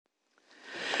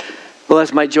Well,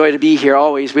 it's my joy to be here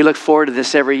always. We look forward to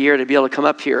this every year, to be able to come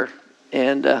up here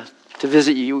and to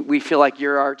visit you. We feel like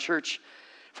you're our church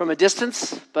from a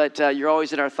distance, but you're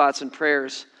always in our thoughts and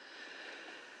prayers.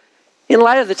 In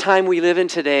light of the time we live in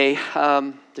today,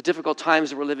 the difficult times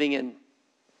that we're living in,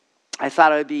 I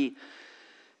thought it would be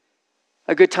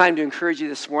a good time to encourage you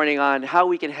this morning on how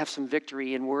we can have some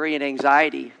victory in worry and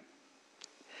anxiety.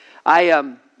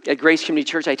 At Grace Community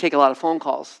Church, I take a lot of phone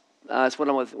calls. It's one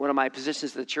of my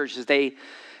positions at the church is they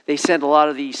send a lot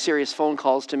of these serious phone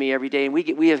calls to me every day, and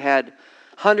we have had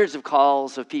hundreds of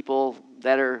calls of people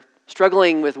that are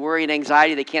struggling with worry and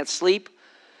anxiety. They can't sleep.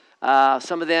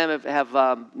 Some of them have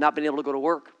not been able to go to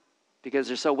work because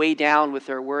they're so weighed down with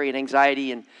their worry and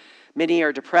anxiety, and many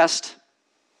are depressed.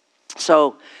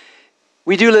 So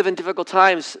we do live in difficult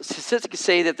times. Statistics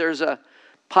say that there's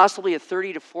possibly a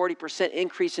 30 to 40%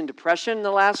 increase in depression in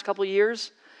the last couple of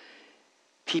years.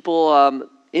 People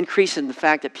increase in the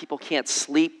fact that people can't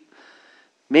sleep.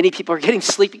 Many people are getting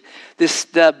sleepy.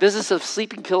 The business of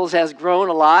sleeping pills has grown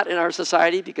a lot in our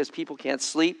society because people can't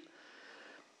sleep.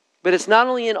 But it's not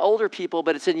only in older people,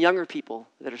 but it's in younger people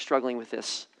that are struggling with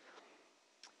this.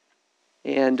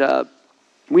 And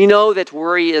we know that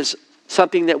worry is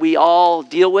something that we all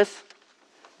deal with.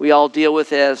 We all deal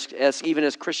with as even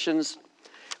as Christians.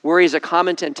 Worry is a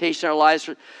common temptation in our lives.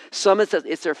 For some,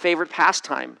 it's their favorite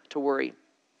pastime to worry.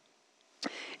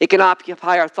 It can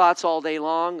occupy our thoughts all day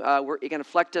long. It can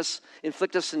inflict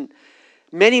us in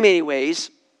many, many ways.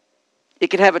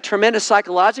 It can have a tremendous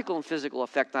psychological and physical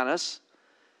effect on us.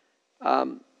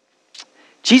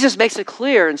 Jesus makes it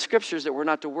clear in Scriptures that we're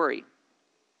not to worry.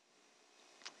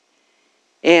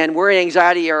 And worry and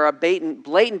anxiety are a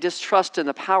blatant distrust in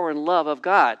the power and love of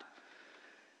God.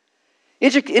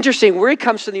 Interesting, worry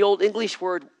comes from the Old English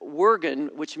word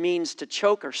worgen, which means to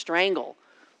choke or strangle.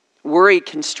 Worry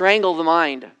can strangle the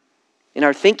mind in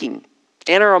our thinking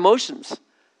and our emotions.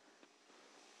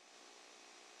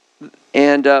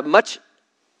 And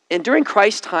during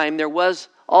Christ's time, there were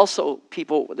also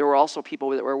people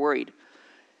that were worried.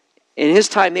 In his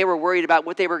time, they were worried about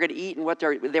what they were going to eat and what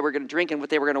they were going to drink and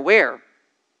what they were going to wear.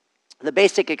 The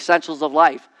basic essentials of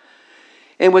life.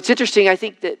 And what's interesting, I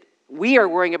think that we are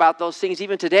worrying about those things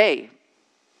even today.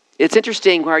 It's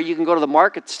interesting where you can go to the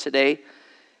markets today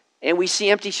and we see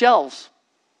empty shelves.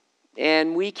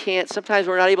 And sometimes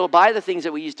we're not able to buy the things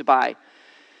that we used to buy.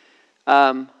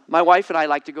 My wife and I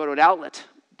like to go to an outlet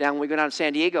we go down to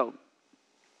San Diego.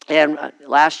 And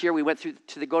last year we went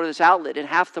to go to this outlet, and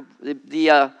half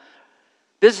the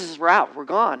businesses were out, were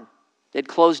gone. They'd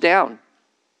closed down.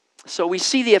 So we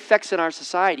see the effects in our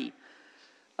society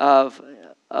of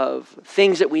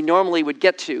things that we normally would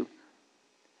get to.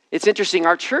 It's interesting,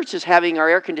 our church is having our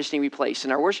air conditioning replaced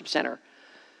in our worship center.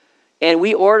 And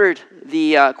we ordered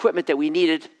the equipment that we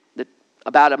needed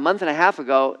about a month and a half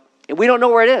ago, and we don't know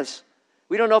where it is.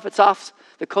 We don't know if it's off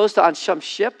the coast on some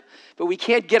ship, but we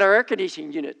can't get our air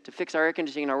conditioning unit to fix our air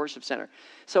conditioning in our worship center.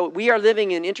 So we are living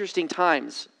in interesting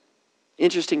times.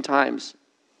 Interesting times.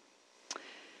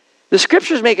 The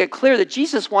Scriptures make it clear that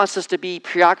Jesus wants us to be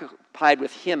preoccupied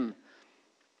with Him.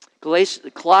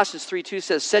 Colossians 3:2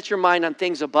 says, set your mind on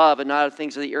things above and not on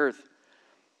things of the earth.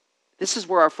 This is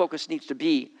where our focus needs to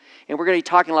be. And we're going to be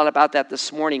talking a lot about that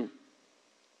this morning.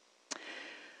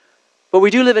 But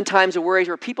we do live in times of worry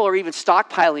where people are even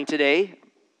stockpiling today.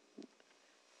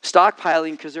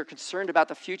 Stockpiling because they're concerned about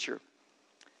the future.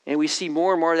 And we see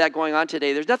more and more of that going on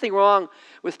today. There's nothing wrong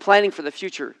with planning for the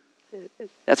future.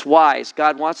 That's wise.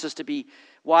 God wants us to be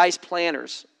wise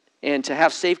planners and to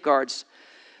have safeguards.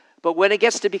 But when it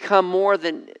gets to become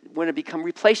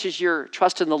replaces your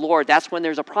trust in the Lord, that's when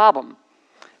there's a problem.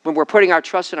 When we're putting our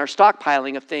trust in our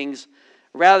stockpiling of things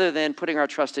rather than putting our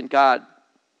trust in God.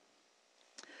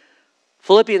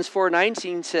 Philippians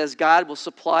 4:19 says God will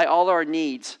supply all our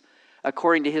needs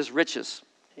according to His riches.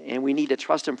 And we need to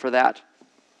trust Him for that.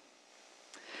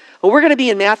 Well, we're going to be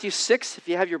in Matthew 6. If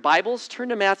you have your Bibles, turn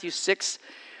to Matthew 6.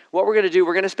 What we're going to do,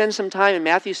 we're going to spend some time in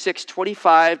Matthew 6,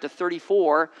 25 to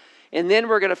 34. And then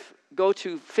we're going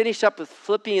to finish up with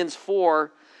Philippians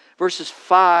 4, verses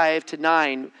 5 to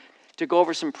 9. To go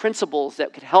over some principles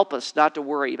that could help us not to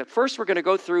worry. But first we're going to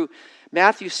go through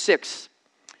Matthew 6,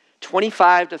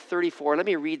 25 to 34. Let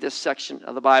me read this section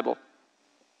of the Bible.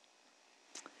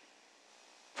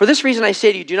 For this reason I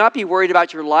say to you, do not be worried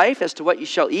about your life as to what you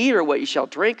shall eat or what you shall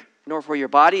drink, nor for your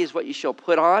body is what you shall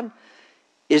put on.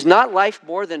 Is not life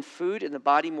more than food and the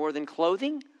body more than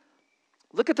clothing?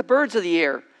 Look at the birds of the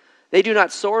air. They do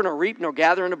not sow nor reap nor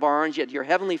gather into barns, yet your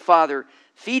heavenly Father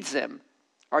feeds them.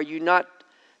 Are you not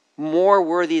more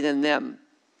worthy than them?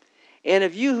 And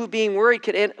of you who being worried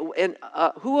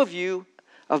who of you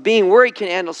of being worried can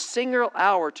add a single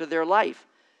hour to their life.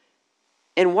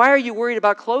 And why are you worried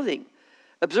about clothing?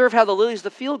 Observe how the lilies of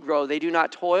the field grow. They do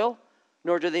not toil,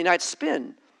 nor do they not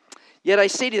spin. Yet I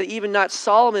say to you, even not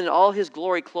Solomon in all his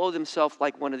glory clothed himself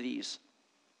like one of these.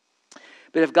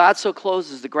 But if God so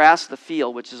clothes the grass of the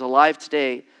field, which is alive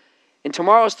today, and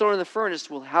tomorrow is thrown in the furnace,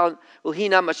 will he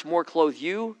not much more clothe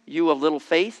you, you of little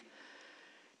faith?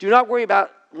 Do not worry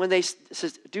about when they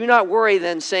says, do not worry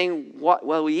then saying, what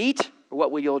will we eat, or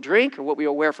what will you drink, or what we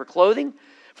will wear for clothing?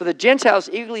 For the Gentiles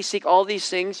eagerly seek all these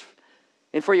things,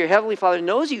 and for your heavenly Father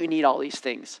knows you need all these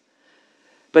things.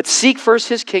 But seek first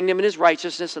his kingdom and his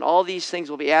righteousness, and all these things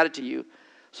will be added to you.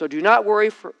 So do not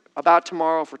worry about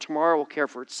tomorrow, for tomorrow will care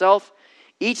for itself.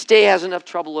 Each day has enough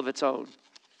trouble of its own.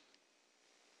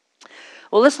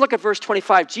 Well, let's look at verse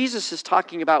 25. Jesus is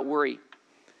talking about worry.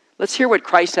 Let's hear what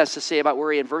Christ has to say about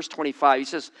worry in verse 25. He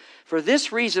says, for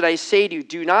this reason I say to you,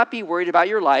 do not be worried about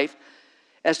your life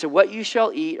as to what you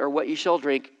shall eat or what you shall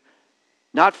drink,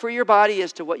 not for your body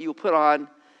as to what you will put on.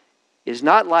 Is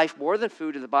not life more than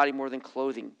food, and the body more than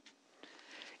clothing?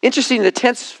 Interesting, the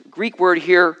tense Greek word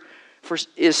here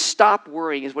is stop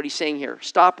worrying, is what he's saying here.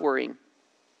 Stop worrying.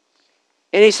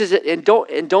 And he says, and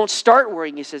don't start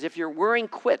worrying. He says, if you're worrying,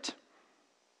 quit.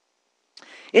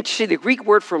 Interesting, the Greek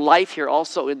word for life here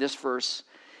also in this verse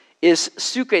is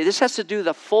suke. This has to do with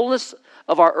the fullness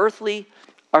of our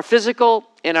physical,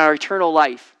 and our eternal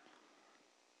life.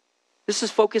 This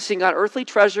is focusing on earthly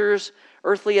treasures,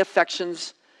 earthly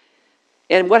affections.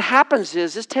 And what happens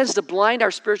is this tends to blind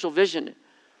our spiritual vision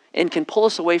and can pull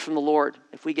us away from the Lord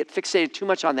if we get fixated too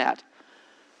much on that.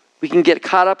 We can get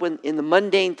caught up in the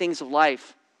mundane things of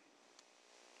life.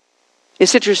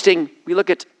 It's interesting.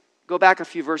 Go back a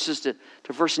few verses to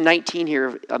verse 19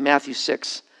 here of Matthew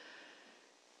 6.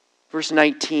 Verse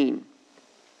 19.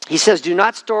 He says, do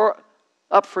not store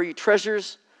up for you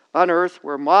treasures on earth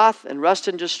where moth and rust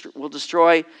will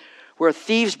destroy, where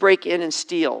thieves break in and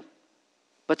steal.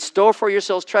 But store for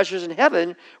yourselves treasures in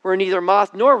heaven where neither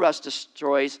moth nor rust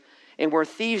destroys, and where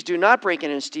thieves do not break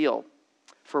in and steal.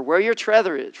 For where your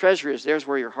treasure is, there's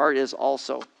where your heart is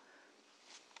also.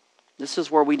 This is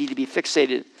where we need to be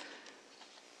fixated.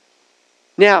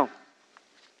 Now,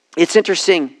 it's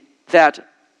interesting that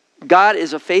God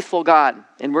is a faithful God,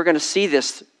 and we're going to see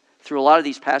this through a lot of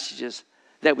these passages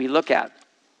that we look at.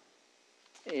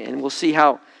 And we'll see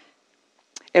how.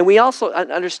 And we also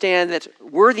understand that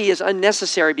worthy is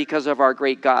unnecessary because of our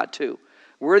great God, too.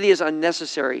 Worthy is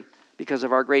unnecessary because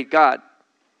of our great God.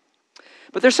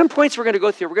 But there's some points we're going to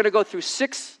go through. We're going to go through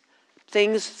 6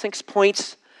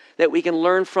 points that we can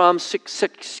learn from,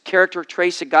 six character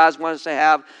traits that God wants us to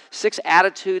have, 6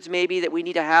 attitudes maybe that we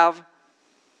need to have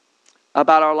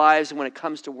about our lives and when it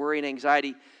comes to worry and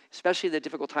anxiety, especially in the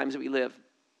difficult times that we live.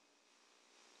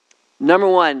 Number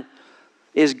 1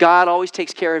 is God always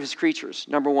takes care of his creatures.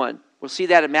 Number 1. We'll see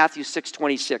that in Matthew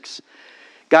 6:26.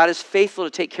 God is faithful to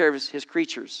take care of his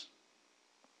creatures.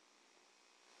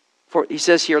 For he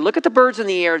says here, look at the birds in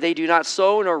the air. They do not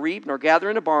sow, nor reap, nor gather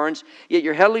into barns, yet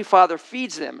your heavenly Father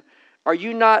feeds them. Are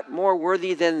you not more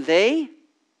worthy than they?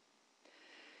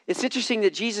 It's interesting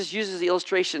that Jesus uses the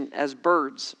illustration as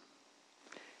birds.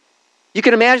 You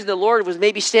can imagine the Lord was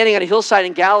maybe standing on a hillside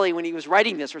in Galilee when he was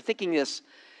writing this or thinking this,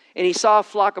 and he saw a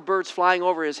flock of birds flying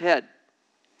over his head.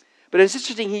 But it's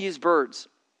interesting he used birds.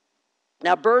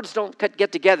 Now, birds don't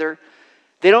get together.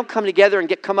 They don't come together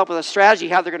and come up with a strategy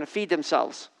how they're going to feed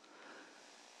themselves.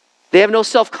 They have no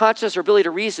self-conscious or ability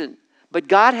to reason. But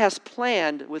God has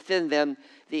planned within them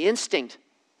the instinct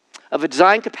of a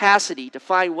design capacity to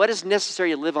find what is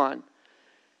necessary to live on.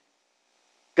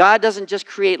 God doesn't just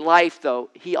create life, though.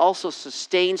 He also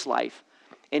sustains life.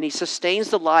 And he sustains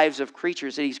the lives of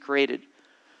creatures that he's created.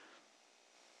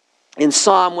 In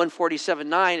Psalm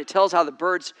 147:9, it tells how the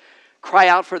birds cry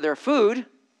out for their food.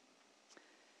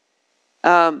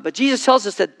 But Jesus tells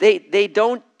us that they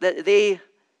don't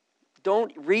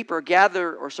reap or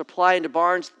gather or supply into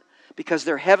barns because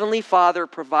their heavenly Father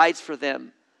provides for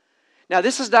them. Now,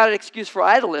 this is not an excuse for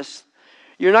idleness.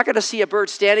 You're not going to see a bird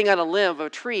standing on a limb of a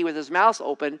tree with his mouth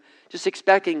open, just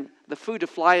expecting the food to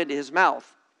fly into his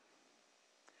mouth.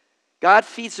 God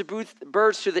feeds the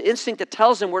birds through the instinct that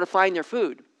tells them where to find their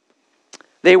food.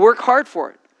 They work hard for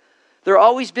it. They're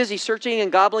always busy searching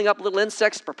and gobbling up little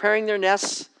insects, preparing their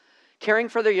nests, caring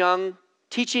for their young,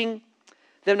 teaching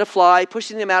them to fly,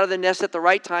 pushing them out of the nest at the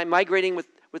right time, migrating with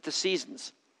the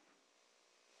seasons.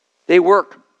 They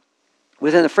work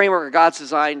within the framework of God's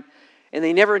design, and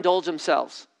they never indulge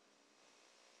themselves.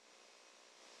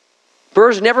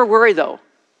 Birds never worry, though,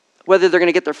 whether they're going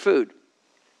to get their food.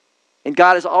 And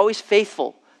God is always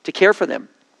faithful to care for them.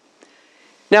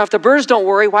 Now, if the birds don't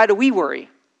worry, why do we worry?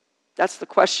 That's the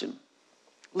question.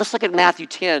 Let's look at Matthew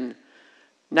 10,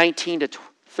 29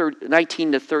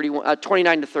 to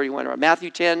 31. Or Matthew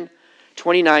 10,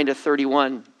 29 to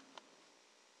 31.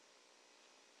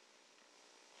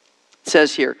 It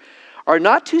says here, "Are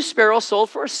not 2 sparrows sold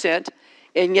for a cent,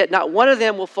 and yet not one of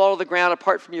them will fall to the ground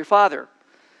apart from your Father?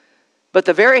 But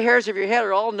the very hairs of your head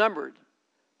are all numbered.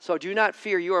 So do not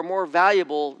fear, you are more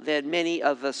valuable than many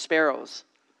of the sparrows."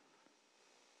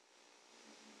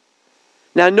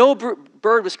 Now, no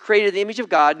bird was created in the image of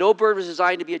God. No bird was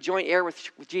designed to be a joint heir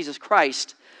with Jesus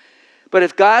Christ. But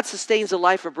if God sustains the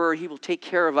life of a bird, he will take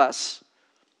care of us.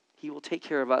 He will take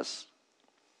care of us.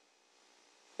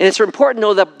 And it's important to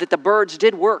know that the birds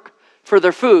did work for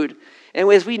their food.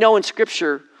 And as we know in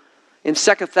Scripture, in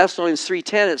 2 Thessalonians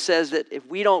 3:10, it says that if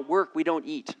we don't work, we don't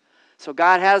eat. So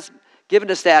God has given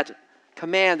us that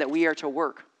command that we are to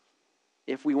work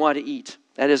if we want to eat.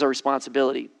 That is our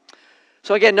responsibility.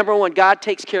 So again, number one, God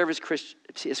takes care of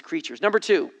his creatures. Number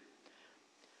two,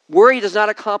 worry does not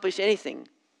accomplish anything.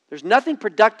 There's nothing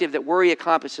productive that worry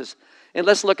accomplishes. And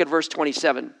let's look at verse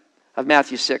 27 of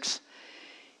Matthew 6.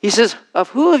 He says, "Of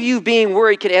who of you being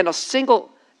worried can add a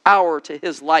single hour to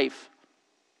his life?"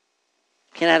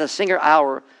 Can add a single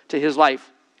hour to his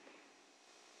life.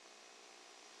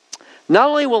 Not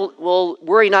only will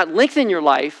worry not lengthen your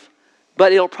life,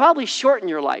 but it'll probably shorten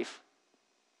your life.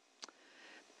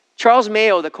 Charles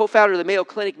Mayo, the co-founder of the Mayo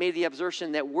Clinic, made the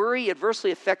observation that worry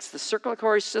adversely affects the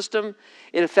circulatory system.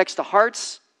 It affects the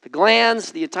hearts, the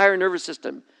glands, the entire nervous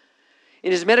system.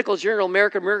 In his medical journal,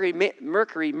 American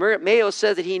Mercury, Mayo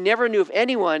said that he never knew of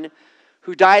anyone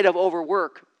who died of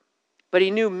overwork, but he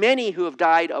knew many who have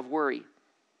died of worry.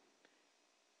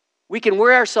 We can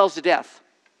worry ourselves to death,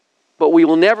 but we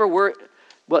will never worry.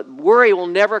 But worry will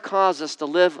never cause us to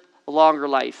live a longer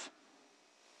life.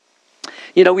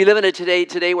 You know, we live in a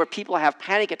today where people have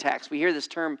panic attacks. We hear this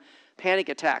term, panic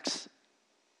attacks.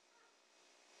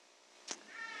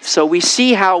 So we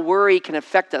see how worry can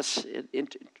affect us in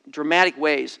dramatic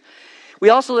ways. We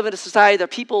also live in a society that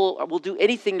people will do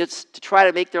anything to try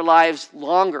to make their lives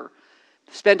longer,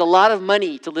 spend a lot of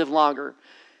money to live longer.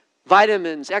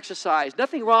 Vitamins, exercise,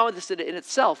 nothing wrong with this in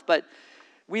itself, but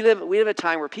we live a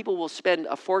time where people will spend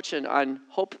a fortune on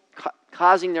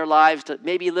causing their lives to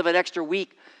maybe live an extra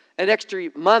week, an extra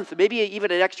month, maybe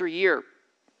even an extra year.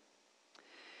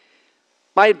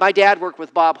 My dad worked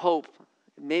with Bob Hope.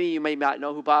 Maybe you may not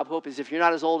know who Bob Hope is. If you're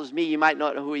not as old as me, you might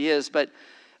not know who he is. But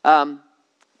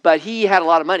he had a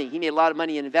lot of money. He made a lot of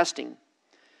money in investing.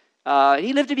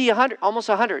 He lived to be almost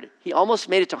 100. He almost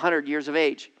made it to 100 years of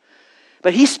age.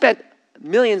 But he spent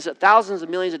thousands of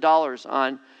millions of dollars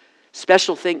on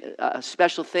special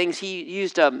things. He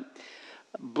used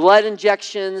blood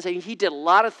injections. I mean, he did a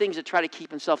lot of things to try to keep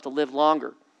himself to live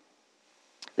longer.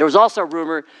 There was also a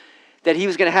rumor that he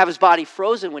was going to have his body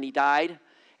frozen when he died.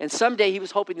 And someday he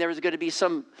was hoping there was going to be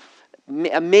some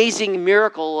amazing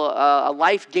miracle, a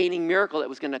life-gaining miracle that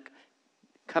was going to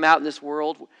come out in this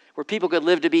world where people could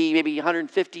live to be maybe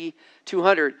 150,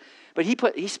 200. But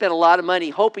he spent a lot of money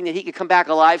hoping that he could come back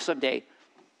alive someday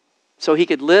so he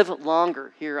could live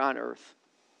longer here on earth.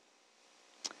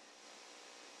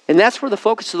 And that's where the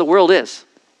focus of the world is.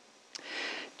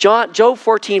 Job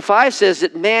 14:5 says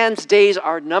that man's days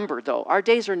are numbered, though. Our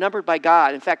days are numbered by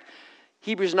God. In fact,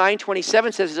 Hebrews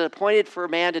 9:27 says it's appointed for a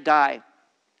man to die.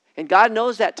 And God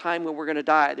knows that time when we're going to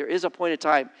die. There is a point of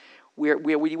time where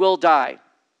we will die.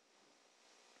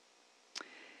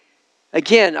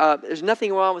 Again, there's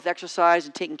nothing wrong with exercise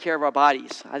and taking care of our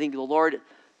bodies. I think the Lord,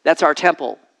 that's our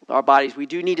temple, our bodies. We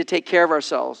do need to take care of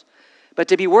ourselves. But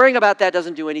to be worrying about that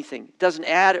doesn't do anything. It doesn't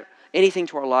add anything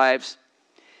to our lives.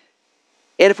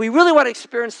 And if we really want to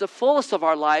experience the fullest of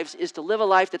our lives is to live a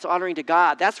life that's honoring to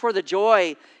God. That's where the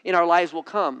joy in our lives will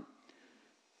come.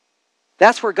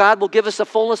 That's where God will give us the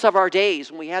fullness of our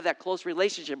days when we have that close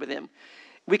relationship with Him.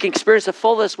 We can experience the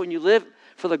fullness when you live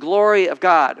for the glory of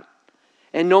God.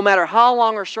 And no matter how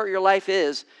long or short your life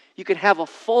is, you can have a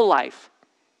full life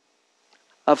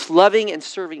of loving and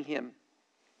serving Him.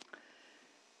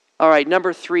 All right,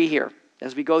 number 3 here,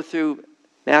 as we go through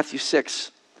Matthew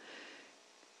 6.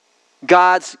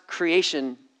 God's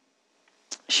creation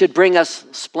should bring us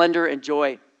splendor and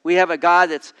joy. We have a God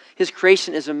His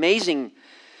creation is amazing.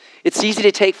 It's easy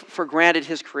to take for granted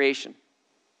His creation.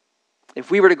 If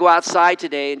we were to go outside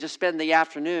today and just spend the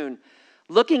afternoon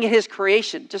looking at His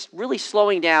creation, just really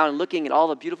slowing down and looking at all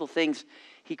the beautiful things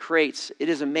He creates, it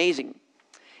is amazing.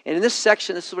 And in this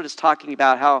section, this is what it's talking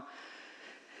about, how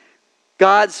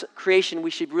God's creation,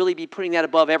 we should really be putting that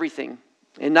above everything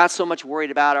and not so much worried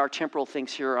about our temporal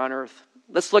things here on earth.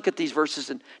 Let's look at these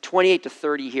verses in 28 to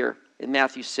 30 here in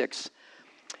Matthew 6.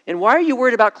 And why are you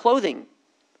worried about clothing?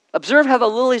 Observe how the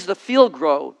lilies of the field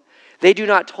grow. They do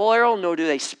not toil, nor do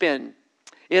they spin.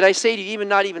 Yet I say to you,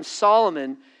 not even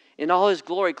Solomon in all his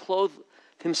glory clothed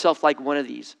himself like one of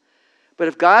these. But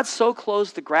if God so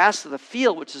clothes the grass of the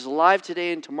field, which is alive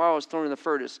today and tomorrow is thrown in the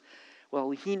furnace, well,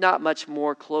 will he not much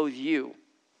more clothe you?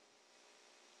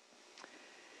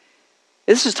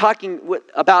 This is talking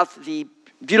about the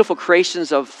beautiful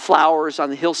creations of flowers on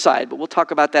the hillside, but we'll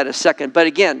talk about that in a second. But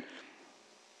again,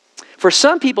 for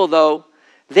some people, though,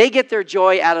 they get their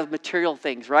joy out of material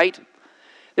things, right?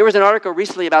 There was an article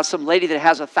recently about some lady that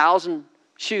has 1,000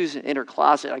 shoes in her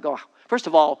closet. I go, first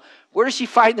of all, where does she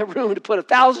find the room to put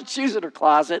 1,000 shoes in her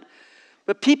closet?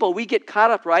 But people, we get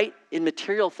caught up, right, in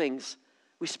material things.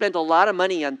 We spend a lot of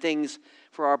money on things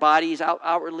for our bodies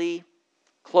outwardly,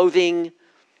 clothing,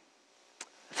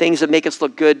 things that make us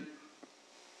look good.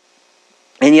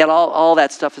 And yet all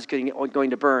that stuff is going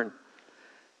to burn.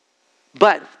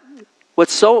 But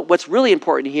what's really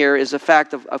important here is the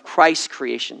fact of Christ's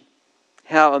creation,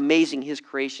 how amazing his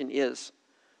creation is.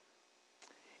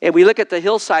 And we look at the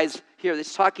hillsides here.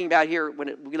 It's talking about here,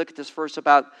 when we look at this verse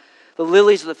about the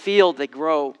lilies of the field that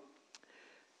grow.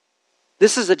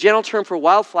 This is a general term for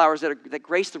wildflowers that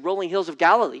grace the rolling hills of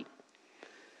Galilee.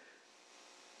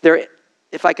 They're,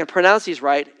 if I can pronounce these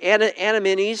right,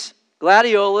 anemones,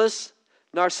 gladiolus,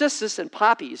 narcissus, and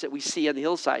poppies that we see on the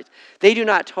hillsides. They do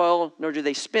not toil, nor do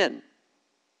they spin.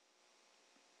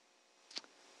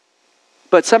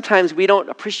 But sometimes we don't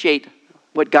appreciate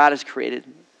what God has created.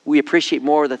 We appreciate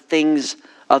more the things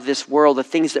of this world, the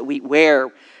things that we wear.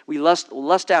 We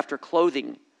lust after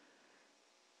clothing.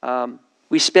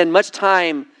 We spend much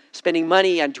time spending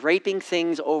money on draping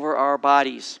things over our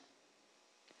bodies.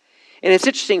 And it's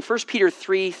interesting, 1 Peter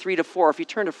 3, 3-4. If you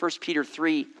turn to 1 Peter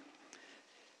 3,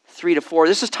 3-4.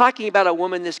 This is talking about a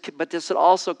woman, but this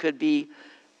also could be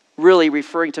really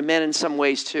referring to men in some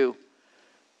ways too.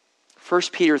 1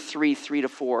 Peter 3,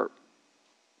 3-4.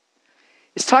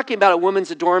 It's talking about a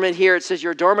woman's adornment here. It says,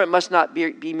 your adornment must not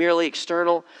be merely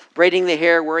external, braiding the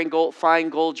hair, wearing fine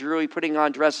gold jewelry, putting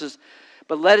on dresses,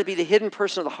 but let it be the hidden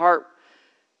person of the heart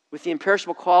with the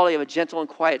imperishable quality of a gentle and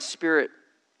quiet spirit.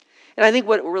 And I think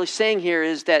what we're really saying here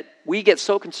is that we get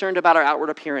so concerned about our outward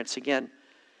appearance again.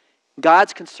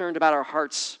 God's concerned about our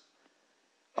hearts.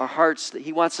 Our hearts, that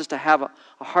he wants us to have a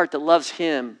heart that loves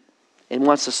him and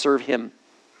wants to serve him.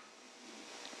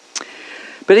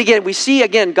 But again, we see,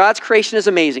 God's creation is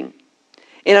amazing.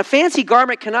 And a fancy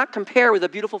garment cannot compare with a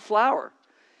beautiful flower.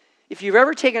 If you've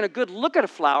ever taken a good look at a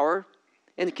flower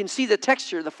and can see the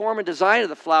texture, the form and design of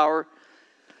the flower,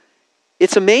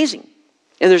 it's amazing.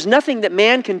 And there's nothing that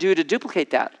man can do to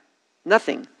duplicate that.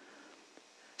 Nothing.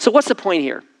 So what's the point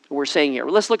here? We're saying here.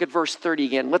 Well, let's look at verse 30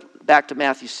 again. Back to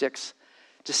Matthew 6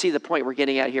 to see the point we're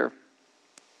getting at here.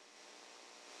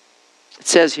 It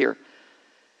says here,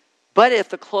 but if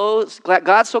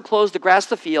God so clothes the grass of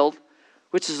the field,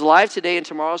 which is alive today and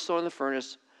tomorrow is thrown in the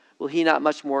furnace, will he not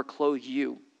much more clothe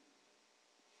you?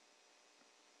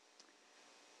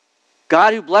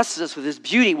 God, who blesses us with his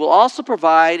beauty, will also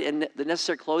provide the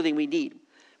necessary clothing we need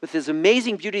with his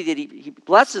amazing beauty that he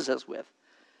blesses us with.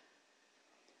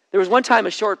 There was one time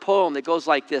a short poem that goes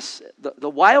like this. The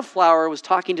wildflower was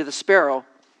talking to the sparrow,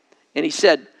 and he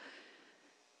said,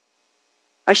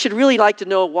 I should really like to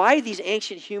know why these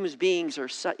ancient human beings are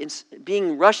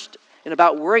being rushed and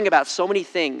worrying about so many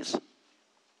things.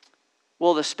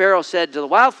 Well, the sparrow said to the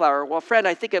wildflower, well, friend,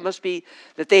 I think it must be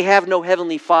that they have no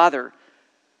heavenly Father,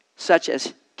 such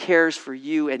as cares for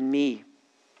you and me.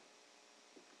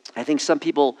 I think some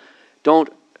people don't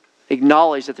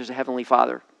acknowledge that there's a heavenly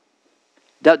Father.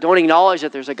 Don't acknowledge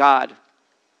that there's a God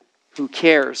who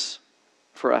cares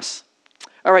for us.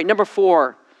 All right, number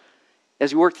 4,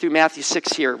 as we work through Matthew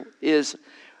 6 here, is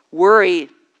worry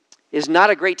is not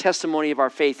a great testimony of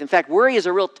our faith. In fact, worry is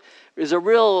a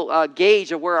real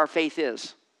gauge of where our faith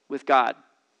is with God.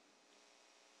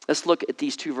 Let's look at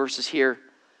these 2 verses here.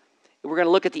 We're going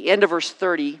to look at the end of verse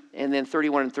 30 and then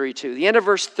 31 and 32. The end of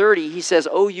verse 30, he says,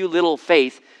 "Oh, you little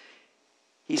faith."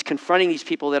 He's confronting these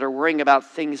people that are worrying about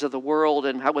things of the world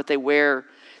and what they wear.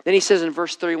 Then he says in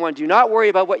verse 31, "Do not worry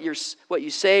about what you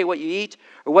say, what you eat,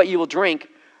 or what you will drink,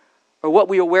 or what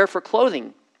we will wear for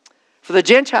clothing. For the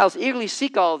Gentiles eagerly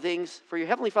seek all things, for your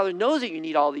heavenly Father knows that you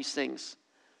need all these things."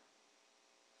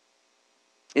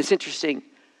 It's interesting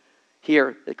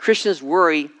here that Christians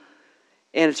worry,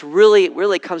 and it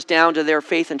really comes down to their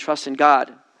faith and trust in God.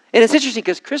 And it's interesting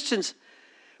because Christians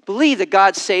believe that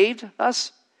God saved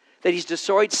us, that he's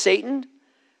destroyed Satan.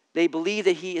 They believe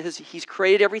that he's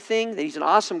created everything, that he's an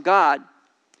awesome God.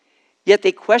 Yet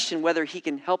they question whether he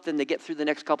can help them to get through the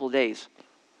next couple of days.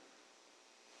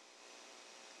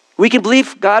 We can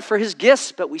believe God for his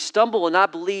gifts, but we stumble and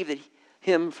not believe that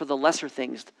him for the lesser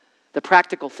things, the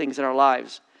practical things in our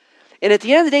lives. And at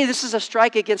the end of the day, this is a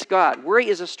strike against God. Worry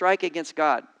is a strike against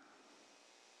God.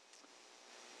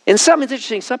 And something's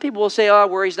interesting. Some people will say, oh,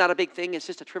 worry's not a big thing. It's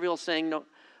just a trivial thing. No,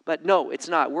 but no, it's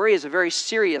not. Worry is a very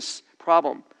serious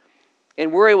problem.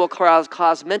 And worry will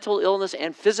cause mental illness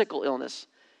and physical illness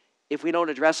if we don't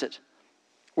address it.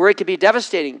 Worry can be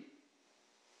devastating.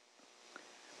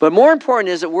 But more important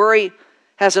is that worry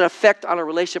has an effect on our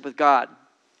relationship with God.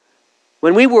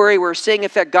 When we worry, we're saying, in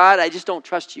fact, God, I just don't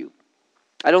trust you.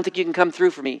 I don't think you can come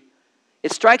through for me.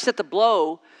 It strikes at the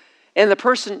blow and the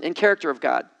person and character of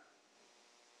God.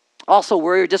 Also,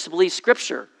 worry or disbelief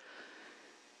Scripture.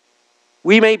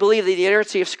 We may believe the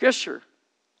inerrancy of Scripture,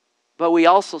 but we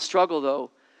also struggle, though.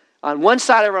 On one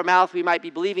side of our mouth, we might be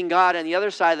believing God, and the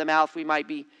other side of the mouth, we might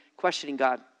be questioning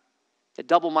God. A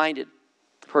double-minded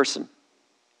person.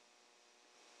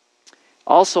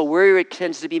 Also, worry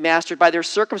tends to be mastered by their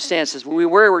circumstances. When we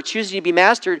worry, we're choosing to be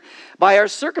mastered by our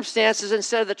circumstances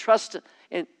instead of the trust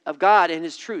of God and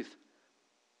his truth.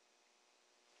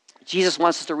 Jesus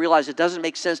wants us to realize it doesn't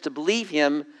make sense to believe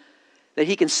him that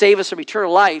he can save us from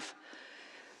eternal life,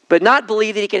 but not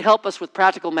believe that he can help us with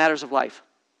practical matters of life.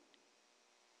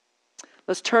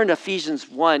 Let's turn to Ephesians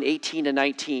 1, 18 to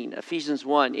 19. Ephesians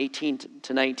 1, 18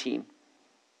 to 19.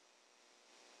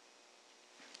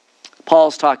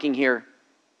 Paul's talking here.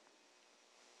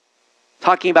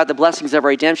 Talking about the blessings of our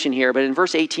redemption here. But in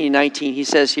verse 18 and 19, he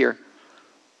says here,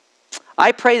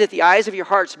 I pray that the eyes of your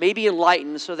hearts may be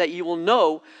enlightened so that you will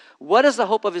know what is the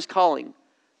hope of his calling,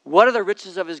 what are the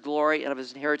riches of his glory and of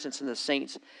his inheritance in the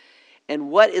saints, and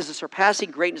what is the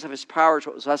surpassing greatness of his power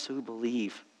towards us who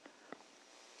believe.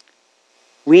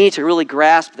 We need to really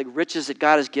grasp the riches that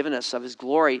God has given us of his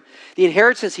glory, the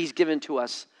inheritance he's given to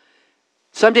us.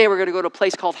 Someday we're going to go to a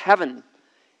place called heaven.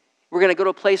 We're going to go to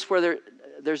a place where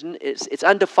it's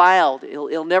undefiled.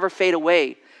 It'll never fade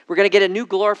away. We're going to get a new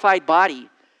glorified body.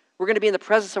 We're going to be in the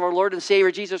presence of our Lord and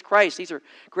Savior Jesus Christ. These are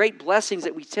great blessings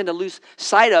that we tend to lose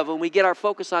sight of when we get our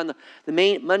focus on the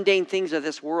main mundane things of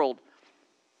this world.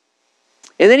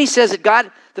 And then he says that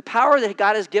God, the power that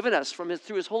God has given us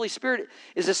through his Holy Spirit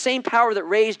is the same power that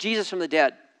raised Jesus from the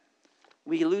dead.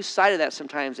 We lose sight of that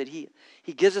sometimes, that he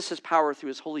gives us his power through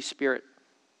his Holy Spirit.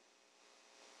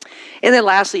 And then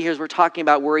lastly, here as we're talking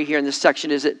about worry here in this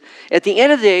section, is that at the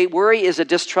end of the day, worry is a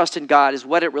distrust in God, is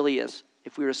what it really is,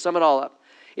 if we were to sum it all up.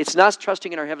 It's not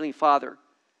trusting in our Heavenly Father.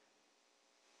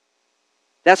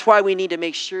 That's why we need to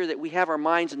make sure that we have our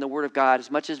minds in the Word of God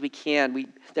as much as we can,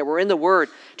 that we're in the Word,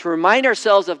 to remind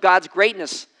ourselves of God's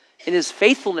greatness and his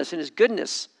faithfulness and his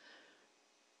goodness.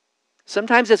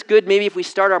 Sometimes it's good maybe if we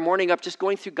start our morning up just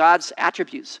going through God's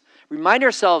attributes. Remind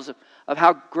ourselves of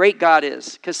how great God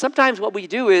is. Because sometimes what we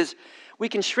do is we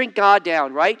can shrink God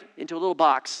down, right, into a little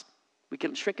box. We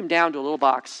can shrink him down to a little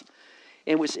box.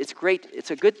 And it's great.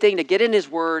 It's a good thing to get in his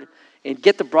word and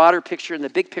get the broader picture and the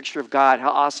big picture of God, how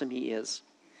awesome he is.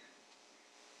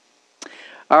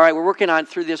 All right, we're working on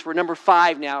through this. We're number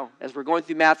 5 now as we're going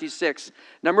through Matthew 6.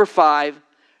 Number 5,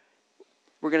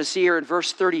 we're going to see here in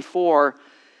verse 34,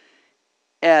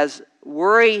 as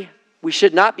worry, we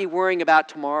should not be worrying about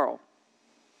tomorrow.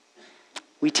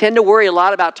 We tend to worry a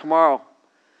lot about tomorrow.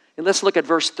 And let's look at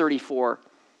verse 34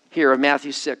 here of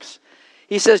Matthew 6.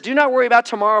 He says, do not worry about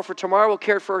tomorrow, for tomorrow will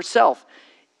care for itself.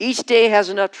 Each day has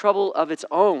enough trouble of its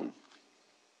own.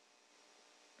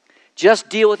 Just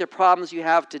deal with the problems you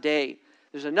have today.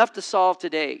 There's enough to solve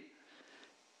today.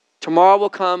 Tomorrow will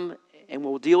come, and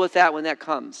we'll deal with that when that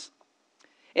comes.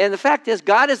 And the fact is,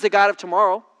 God is the God of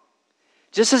tomorrow.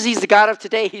 Just as he's the God of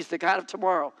today, he's the God of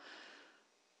tomorrow.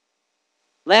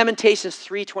 Lamentations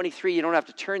 3:23, you don't have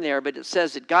to turn there, but it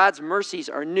says that God's mercies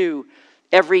are new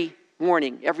every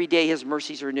morning. Every day his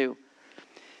mercies are new.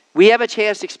 We have a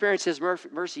chance to experience his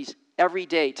mercies every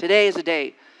day. Today is a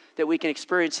day that we can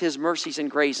experience his mercies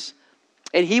and grace.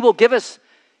 And he will give us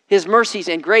his mercies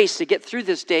and grace to get through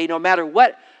this day no matter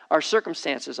what our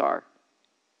circumstances are.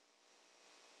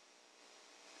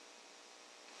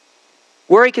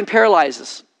 Worry can paralyze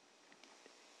us.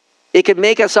 It can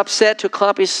make us upset to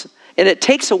accomplish, and it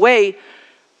takes away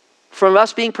from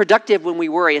us being productive when we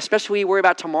worry, especially when we worry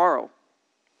about tomorrow.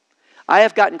 I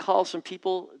have gotten calls from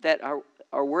people that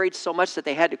are worried so much that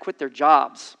they had to quit their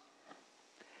jobs.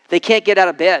 They can't get out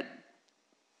of bed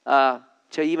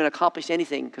to even accomplish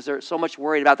anything because they're so much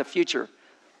worried about the future.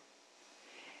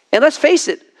 And let's face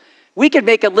it, we could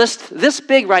make a list this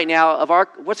big right now of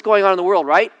what's going on in the world,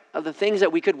 right? Of the things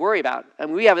that we could worry about. I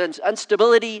mean, we have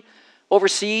instability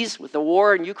overseas with the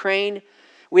war in Ukraine.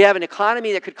 We have an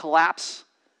economy that could collapse.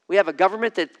 We have a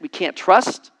government that we can't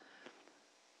trust.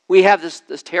 We have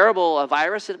this terrible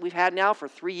virus that we've had now for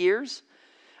 3 years.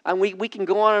 And we can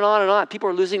go on and on and on. People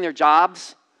are losing their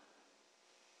jobs.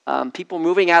 People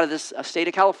moving out of this state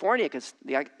of California because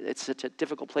it's such a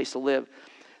difficult place to live.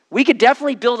 We could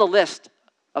definitely build a list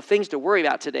of things to worry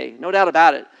about today, no doubt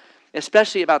about it,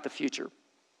 especially about the future.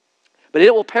 But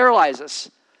it will paralyze us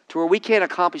to where we can't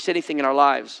accomplish anything in our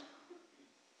lives.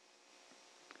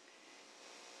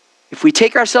 If we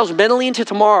take ourselves mentally into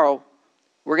tomorrow,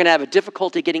 we're going to have a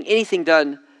difficulty getting anything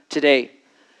done today.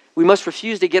 We must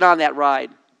refuse to get on that ride.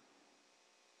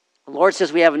 The Lord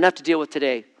says we have enough to deal with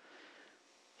today.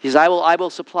 He says, I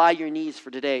will supply your needs for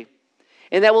today.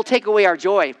 And that will take away our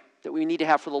joy that we need to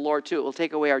have for the Lord too. It will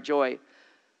take away our joy.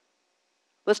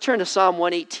 Let's turn to Psalm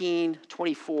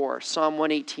 118:24. Psalm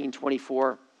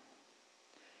 118:24.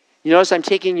 You notice I'm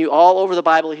taking you all over the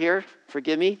Bible here.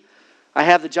 Forgive me. I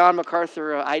have the John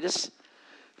MacArthur-itis.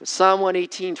 But Psalm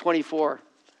 118:24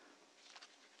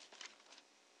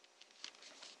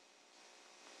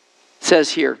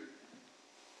 says here,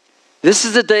 this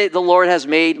is the day the Lord has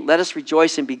made. Let us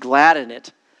rejoice and be glad in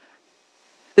it.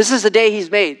 This is the day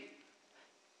he's made.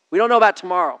 We don't know about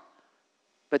tomorrow,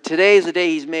 but today is the day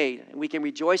he's made, and we can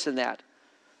rejoice in that.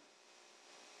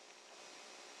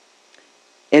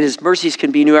 And his mercies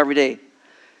can be new every day.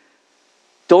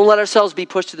 Don't let ourselves be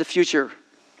pushed to the future.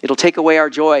 It'll take away our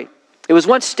joy. It was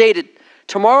once stated,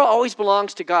 tomorrow always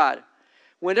belongs to God.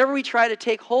 Whenever we try to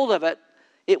take hold of it,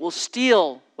 it will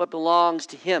steal what belongs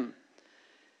to him.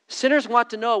 Sinners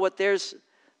want to know what there's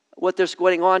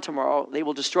going on tomorrow. They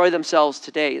will destroy themselves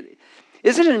today.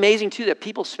 Isn't it amazing, too, that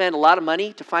people spend a lot of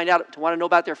money to want to know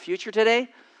about their future today?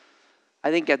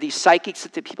 I think these psychics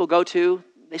that people go to,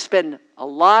 they spend a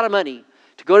lot of money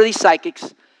to go to these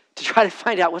psychics to try to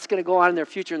find out what's going to go on in their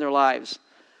future in their lives.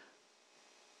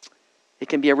 It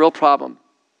can be a real problem.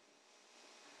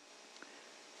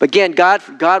 But again,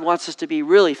 God wants us to be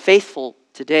really faithful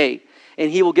today,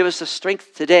 and he will give us the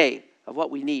strength today of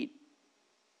what we need.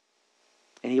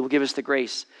 And he will give us the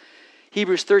grace.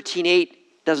 Hebrews 13:8,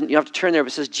 you don't have to turn there,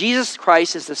 but it says, Jesus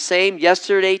Christ is the same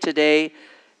yesterday, today,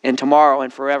 and tomorrow,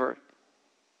 and forever.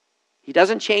 He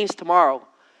doesn't change tomorrow.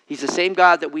 He's the same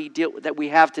God that we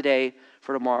have today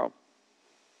for tomorrow.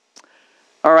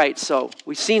 All right, so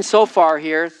we've seen so far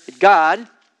here that God,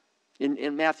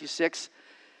 in Matthew 6,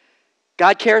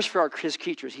 God cares for his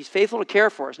creatures. He's faithful to care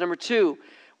for us. Number 2,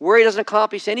 worry doesn't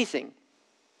accomplish anything.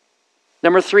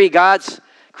 Number 3, God's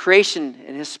creation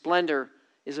and his splendor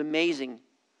is amazing.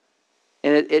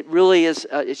 And it really is,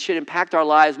 it should impact our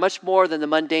lives much more than the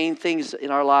mundane things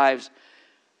in our lives.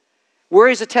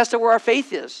 Worry is a test of where our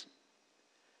faith is.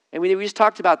 And we just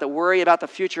talked about that worry about the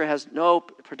future has no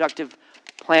productive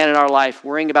plan in our life.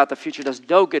 Worrying about the future does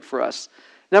no good for us.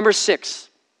 Number 6,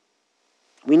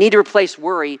 we need to replace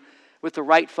worry with the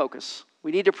right focus.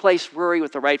 We need to replace worry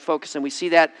with the right focus, and we see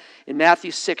that in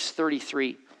Matthew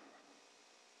 6:33.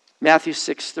 Matthew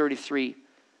 6:33.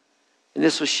 And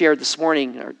this was shared this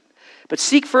morning. But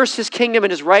seek first his kingdom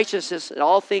and his righteousness, and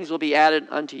all things will be added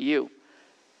unto you.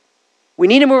 We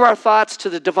need to move our thoughts to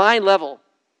the divine level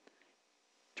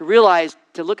to realize,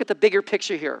 to look at the bigger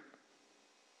picture here.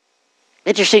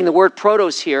 Interesting, the word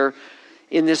protos here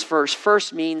in this verse.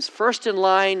 First means first in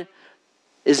line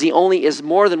is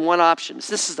more than one option.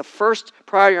 This is the first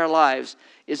priority in our lives,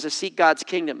 is to seek God's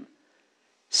kingdom.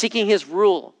 Seeking his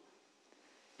rule,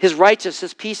 his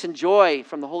righteousness, peace, and joy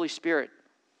from the Holy Spirit.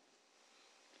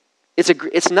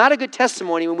 It's not a good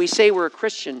testimony when we say we're a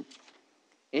Christian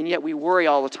and yet we worry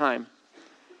all the time.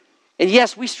 And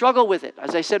yes, we struggle with it.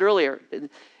 As I said earlier,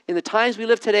 in the times we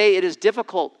live today, it is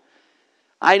difficult.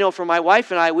 I know for my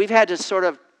wife and I, we've had to sort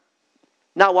of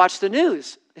not watch the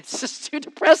news. It's just too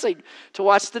depressing to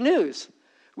watch the news.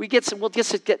 You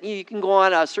can go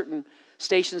on certain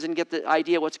stations and get the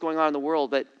idea of what's going on in the world,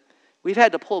 but we've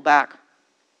had to pull back.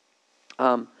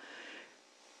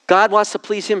 God wants to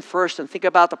please him first and think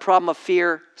about the problem of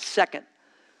fear second.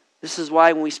 This is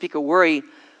why when we speak of worry,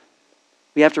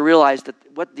 we have to realize that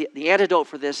what the antidote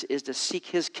for this is to seek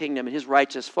his kingdom and his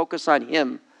righteousness, focus on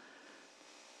him.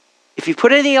 If you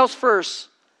put anything else first,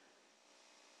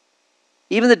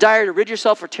 even the desire to rid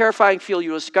yourself of terrifying fear,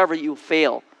 you will discover that you will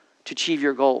fail to achieve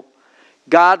your goal.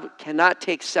 God cannot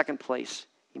take second place.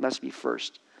 He must be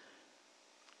first.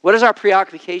 What is our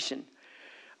preoccupation?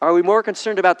 Are we more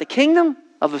concerned about the kingdom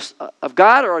of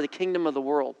God or the kingdom of the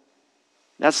world?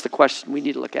 That's the question we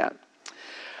need to look at.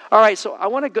 All right, so I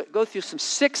want to go through some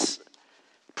 6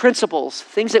 principles,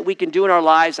 things that we can do in our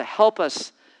lives to help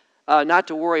us not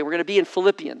to worry. We're going to be in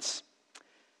Philippians.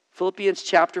 Philippians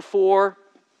chapter 4,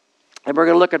 and we're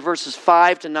going to look at verses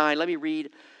 5 to 9. Let me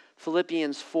read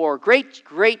Philippians 4.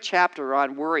 Great chapter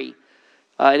on worry.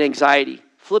 and anxiety.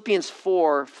 Philippians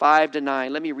 4,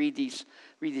 5-9. Let me read these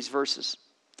verses.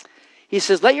 He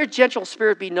says, let your gentle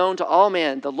spirit be known to all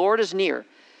men. The Lord is near.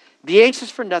 Be anxious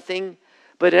for nothing,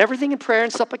 but in everything in prayer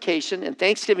and supplication and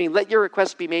thanksgiving, let your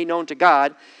requests be made known to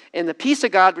God. And the peace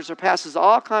of God, which surpasses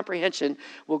all comprehension,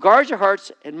 will guard your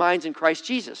hearts and minds in Christ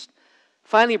Jesus.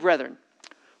 Finally, brethren,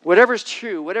 whatever is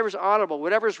true, whatever is honorable,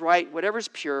 whatever is right, whatever is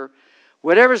pure,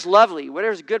 whatever is lovely,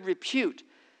 whatever is good repute,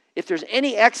 if there's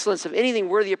any excellence of anything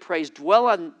worthy of praise, dwell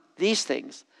on these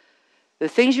things. The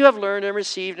things you have learned and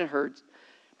received and heard,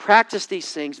 practice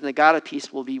these things, and the God of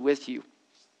peace will be with you.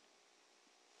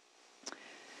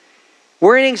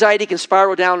 Worry and anxiety can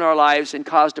spiral down in our lives and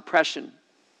cause depression.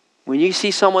 When you see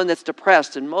someone that's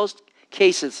depressed, in most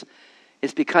cases,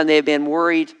 it's because they've been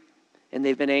worried and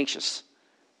they've been anxious.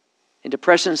 And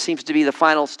depression seems to be the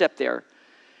final step there.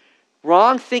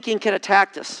 Wrong thinking can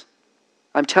attack us.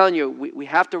 I'm telling you, we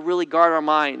have to really guard our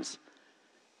minds.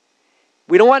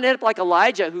 We don't want to end up like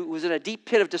Elijah, who was in a deep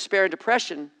pit of despair and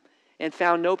depression and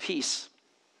found no peace.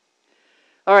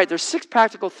 All right, there's 6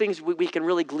 practical things we can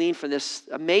really glean from this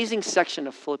amazing section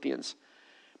of Philippians.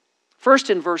 First,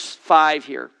 in verse 5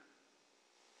 here,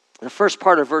 the first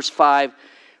part of verse 5,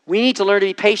 we need to learn to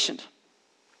be patient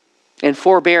and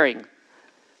forbearing.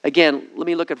 Again, let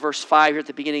me look at verse 5 here at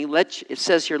the beginning. It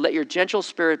says here, let your gentle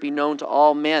spirit be known to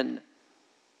all men.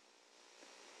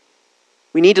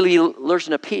 We need to learn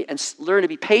to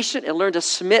be patient and learn to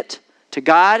submit to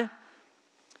God.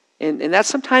 And that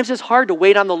sometimes is hard, to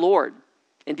wait on the Lord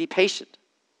and be patient.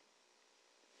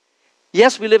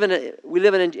 Yes, we live in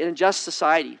an unjust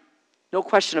society. No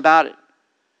question about it.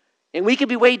 And we can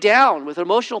be weighed down with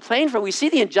emotional pain from we see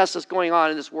the injustice going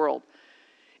on in this world.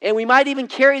 And we might even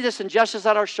carry this injustice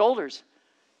on our shoulders.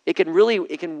 It can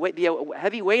be a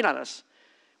heavy weight on us.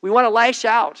 We want to lash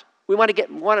out. We want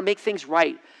to make things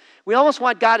right. We almost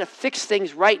want God to fix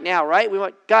things right now, right? We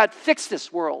want God, fix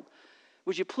this world.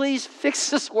 Would you please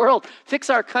fix this world? Fix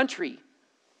our country.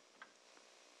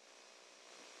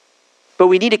 But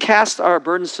we need to cast our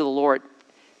burdens to the Lord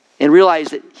and realize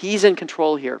that He's in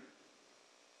control here.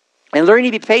 And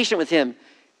learning to be patient with Him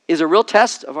is a real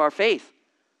test of our faith.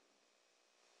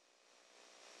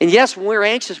 And yes, when we're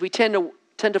anxious, we tend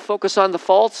to focus on the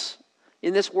faults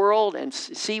in this world and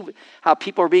see how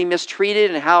people are being mistreated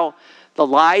and how the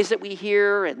lies that we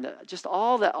hear and just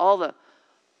all the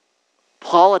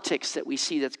politics that we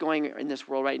see that's going in this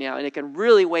world right now. And it can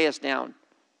really weigh us down.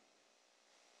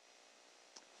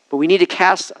 But we need to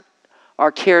cast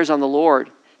our cares on the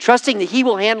Lord, trusting that He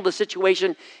will handle the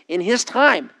situation in His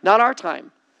time, not our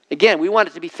time. Again, we want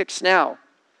it to be fixed now.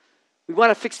 We want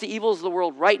to fix the evils of the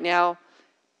world right now.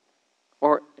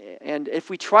 And if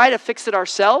we try to fix it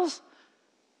ourselves,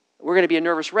 we're going to be a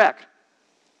nervous wreck.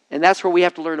 And that's where we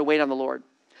have to learn to wait on the Lord.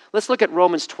 Let's look at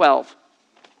Romans 12.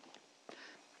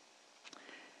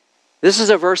 This is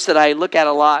a verse that I look at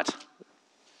a lot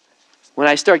when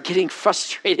I start getting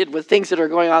frustrated with things that are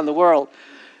going on in the world.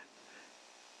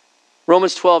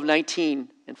 Romans 12, 19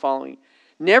 and following.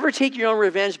 Never take your own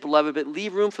revenge, beloved, but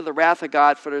leave room for the wrath of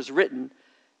God, for it is written,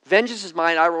 vengeance is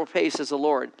mine, I will repay, says the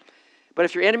Lord. But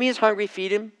if your enemy is hungry,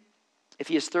 feed him. If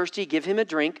he is thirsty, give him a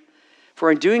drink. For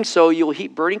in doing so, you will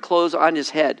heap burning coals on his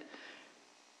head.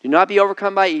 Do not be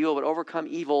overcome by evil, but overcome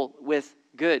evil with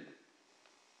good.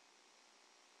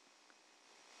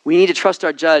 We need to trust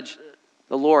our judge,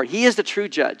 the Lord. He is the true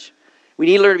judge. We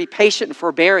need to learn to be patient and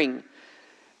forbearing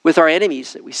with our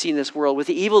enemies that we see in this world, with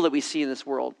the evil that we see in this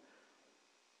world.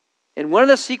 And one of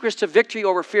the secrets to victory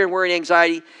over fear and worry and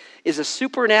anxiety is a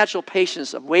supernatural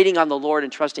patience of waiting on the Lord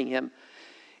and trusting Him.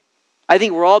 I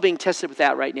think we're all being tested with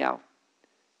that right now.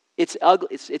 It's ugly.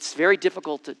 It's very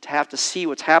difficult to have to see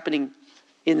what's happening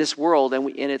in this world, and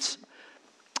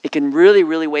it can really,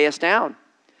 really weigh us down.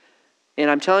 And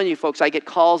I'm telling you, folks, I get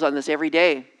calls on this every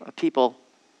day of people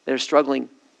that are struggling.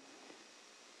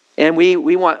 And we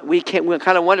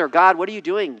kind of wonder, God, what are you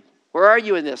doing? Where are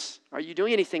you in this? Are you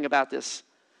doing anything about this?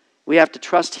 We have to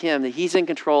trust Him, that He's in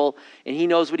control and He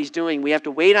knows what He's doing. We have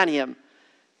to wait on Him.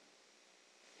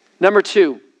 Number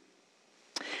 2,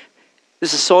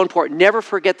 this is so important. Never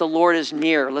forget the Lord is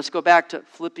near. Let's go back to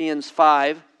Philippians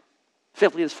 4,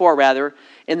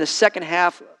 In the second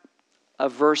half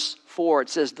of verse 4, it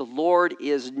says, the Lord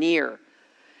is near.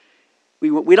 We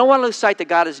don't want to lose sight that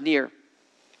God is near.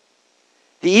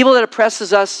 The evil that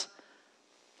oppresses us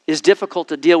is difficult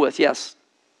to deal with, yes.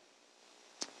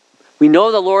 We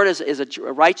know the Lord is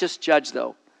a righteous judge,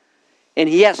 though. And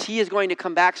yes, He is going to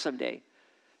come back someday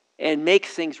and make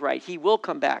things right. He will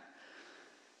come back.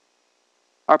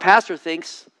 Our pastor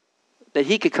thinks that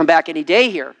He could come back any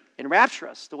day here and rapture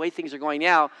us the way things are going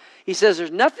now. He says there's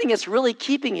nothing that's really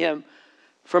keeping Him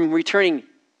from returning.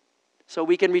 So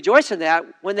we can rejoice in that.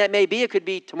 When that may be, it could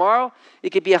be tomorrow, it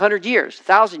could be 100 years,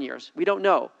 1,000 years. We don't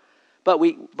know. But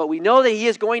we know that he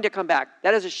is going to come back.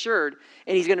 That is assured,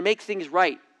 and he's going to make things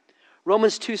right.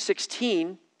 Romans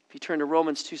 2:16, if you turn to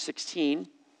Romans 2:16.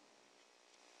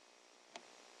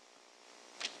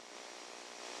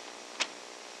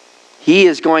 He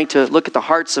is going to look at the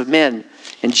hearts of men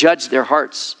and judge their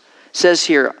hearts. It says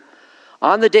here,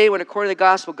 on the day when, according to the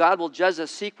gospel, God will judge the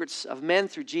secrets of men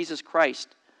through Jesus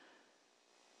Christ.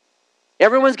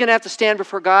 Everyone's going to have to stand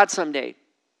before God someday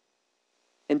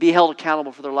and be held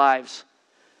accountable for their lives.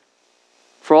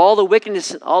 For all the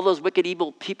wickedness, all those wicked,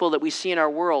 evil people that we see in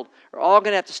our world are all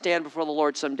going to have to stand before the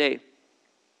Lord someday.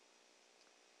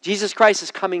 Jesus Christ is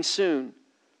coming soon.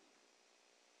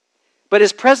 But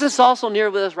his presence is also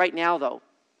near with us right now, though.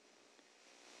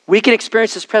 We can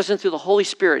experience his presence through the Holy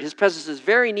Spirit. His presence is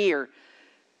very near,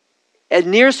 as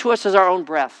near to us as our own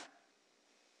breath.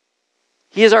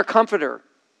 He is our comforter.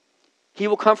 He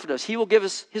will comfort us. He will give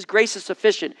us, his grace is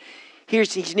sufficient.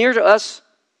 He's near to us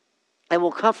and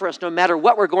will comfort us no matter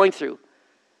what we're going through.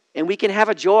 And we can have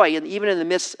a joy, even in the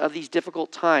midst of these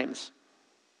difficult times.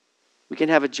 We can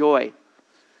have a joy.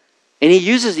 And he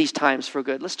uses these times for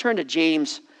good. Let's turn to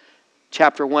James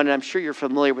chapter 1, and I'm sure you're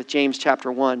familiar with James chapter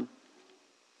 1.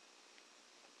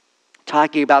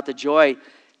 Talking about the joy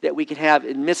that we can have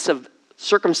in the midst of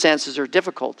circumstances that are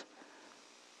difficult.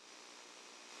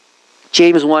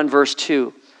 James 1 verse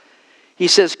 2. He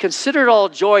says, consider it all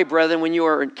joy, brethren, when you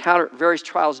are encounter various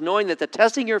trials, knowing that the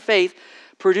testing of your faith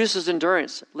produces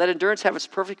endurance. Let endurance have its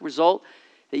perfect result,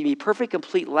 that you be perfect,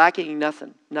 complete, lacking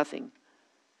nothing.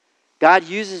 God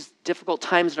uses difficult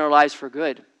times in our lives for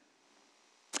good.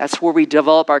 That's where we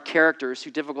develop our characters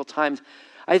through difficult times.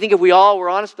 I think if we all were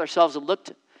honest with ourselves and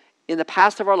looked in the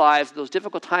past of our lives, those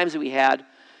difficult times that we had,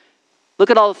 look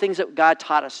at all the things that God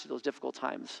taught us through those difficult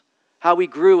times, how we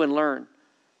grew and learned.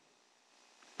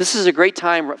 This is a great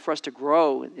time for us to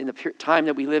grow in the time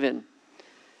that we live in.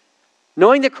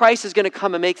 Knowing that Christ is going to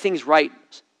come and make things right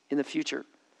in the future.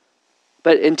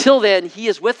 But until then, he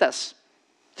is with us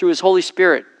through his Holy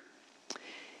Spirit.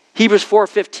 Hebrews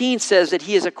 4:15 says that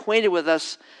he is acquainted with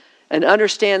us and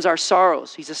understands our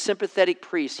sorrows. He's a sympathetic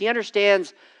priest. He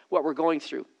understands what we're going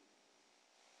through.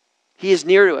 He is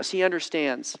near to us. He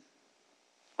understands.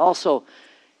 Also,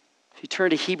 if you turn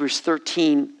to Hebrews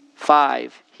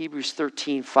 13:5, Hebrews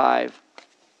 13:5.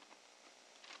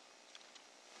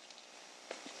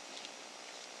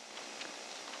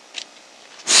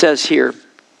 It says here,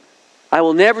 I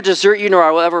will never desert you, nor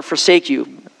I will ever forsake you.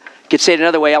 You could say it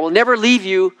another way, I will never leave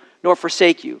you nor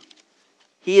forsake you.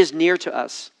 He is near to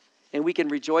us, and we can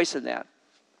rejoice in that.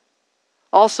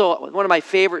 Also, one of my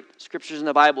favorite scriptures in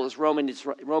the Bible is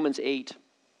Romans 8.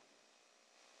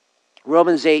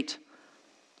 Romans 8.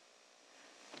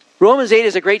 Romans 8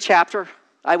 is a great chapter.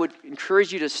 I would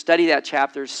encourage you to study that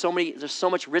chapter. There's so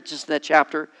much richness in that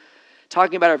chapter.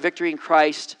 Talking about our victory in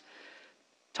Christ.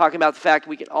 Talking about the fact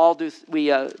we can all do,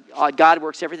 God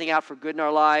works everything out for good in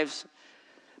our lives.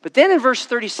 But then in verse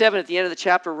 37 at the end of the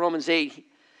chapter of Romans 8,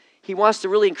 he wants to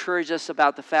really encourage us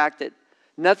about the fact that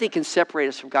nothing can separate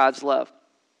us from God's love.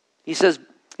 He says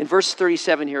in verse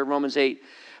 37 here, Romans 8,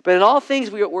 but in all things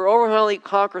we're overwhelmingly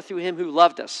conquered through him who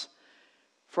loved us.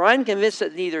 For I am convinced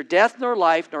that neither death nor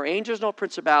life, nor angels nor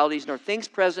principalities, nor things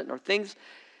present, nor things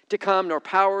to come, nor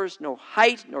powers, nor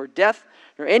height, nor depth,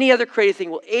 nor any other created thing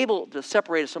will able to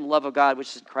separate us from the love of God,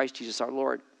 which is in Christ Jesus our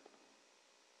Lord.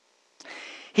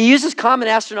 He uses common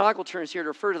astronomical terms here to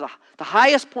refer to the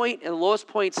highest point and the lowest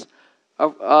points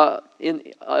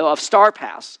of star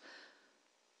paths.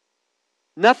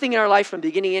 Nothing in our life from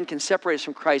beginning to end can separate us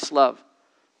from Christ's love.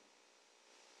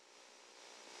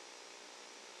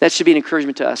 That should be an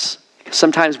encouragement to us.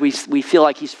 Sometimes we feel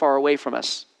like he's far away from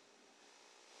us.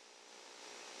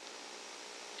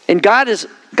 And God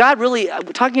really,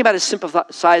 talking about his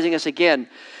sympathizing us again,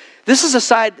 this is a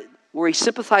side where he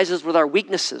sympathizes with our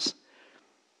weaknesses.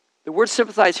 The word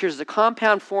sympathize here is the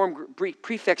compound form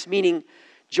prefix meaning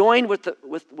joined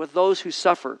with those who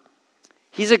suffer.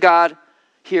 He's a God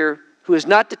here who is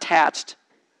not detached,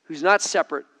 who's not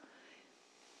separate.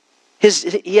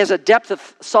 He has a depth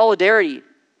of solidarity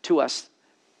to us.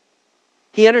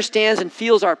 He understands and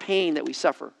feels our pain that we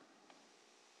suffer.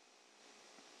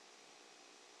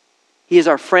 He is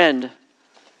our friend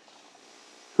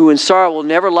who in sorrow will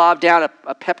never lob down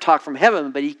a pep talk from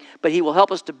heaven, but he will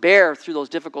help us to bear through those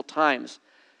difficult times.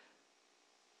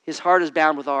 His heart is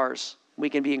bound with ours. We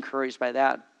can be encouraged by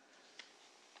that.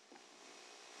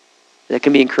 That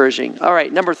can be encouraging. All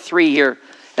right, number 3 here,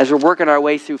 as we're working our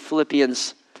way through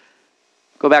Philippians.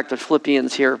 Go back to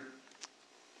Philippians here.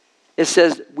 it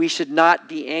says we should not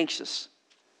be anxious.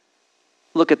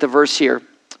 Look at the verse here,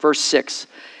 verse 6.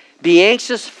 Be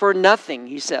anxious for nothing,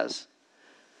 he says.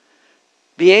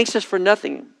 Be anxious for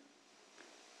nothing.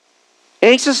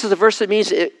 Anxious is a verse that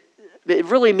means, it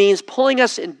really means pulling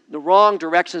us in the wrong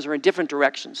directions or in different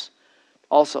directions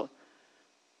also.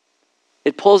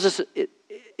 It pulls us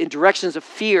in directions of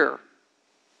fear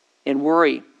and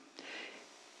worry.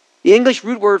 The English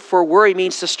root word for worry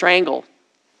means to strangle.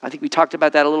 I think we talked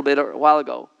about that a little bit a while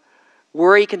ago.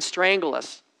 Worry can strangle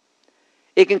us.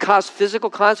 It can cause physical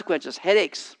consequences,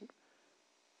 headaches,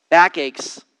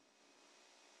 backaches.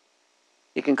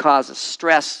 It can cause us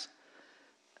stress,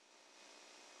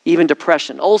 even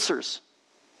depression, ulcers.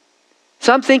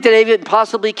 Some think that even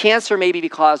possibly cancer may be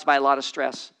caused by a lot of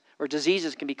stress, or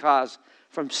diseases can be caused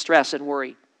from stress and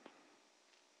worry.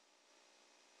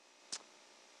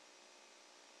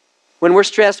 When we're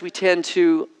stressed, we tend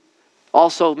to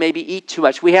also maybe eat too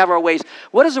much. We have our ways.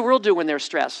 What does the world do when they're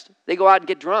stressed? They go out and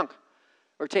get drunk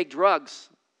or take drugs.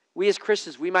 We as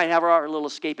Christians, we might have our little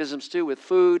escapisms too with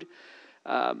food,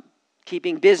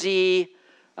 keeping busy,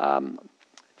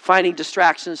 finding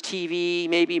distractions, TV,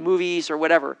 maybe movies or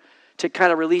whatever, to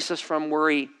kind of release us from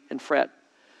worry and fret.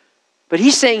 But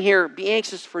he's saying here, be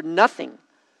anxious for nothing.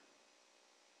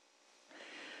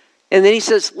 And then he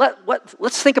says,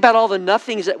 let's think about all the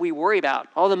nothings that we worry about,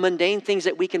 all the mundane things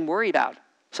that we can worry about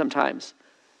sometimes.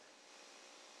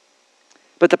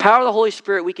 But the power of the Holy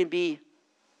Spirit, we can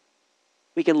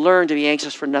learn to be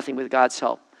anxious for nothing with God's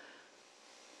help.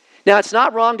 Now, it's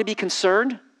not wrong to be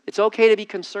concerned. It's okay to be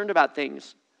concerned about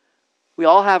things. We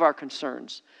all have our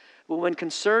concerns. But when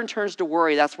concern turns to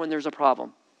worry, that's when there's a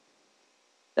problem.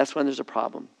 That's when there's a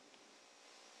problem.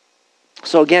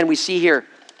 So again, we see here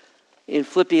in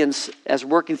Philippians, as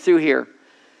working through here,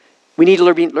 we need to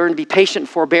learn to be patient and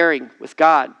forbearing with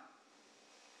God.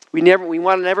 We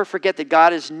want to never forget that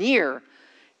God is near,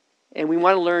 and we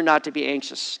want to learn not to be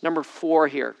anxious. Number 4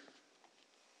 here.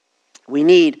 We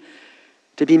need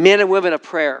to be men and women of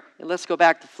prayer. And let's go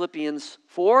back to Philippians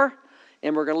 4,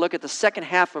 and we're going to look at the second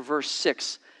half of verse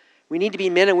 6. We need to be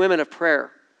men and women of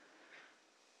prayer.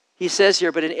 He says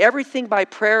here, but in everything by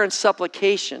prayer and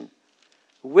supplication,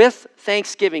 with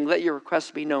thanksgiving, let your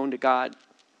requests be known to God.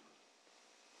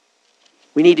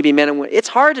 We need to be men and women. It's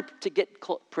hard to get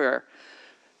prayer.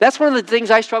 That's one of the things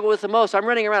I struggle with the most. I'm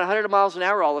running around 100 miles an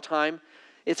hour all the time.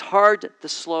 It's hard to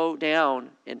slow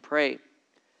down and pray.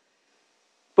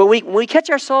 But when we catch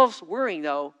ourselves worrying,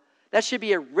 though, that should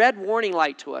be a red warning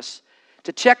light to us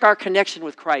to check our connection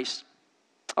with Christ.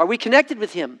 Are we connected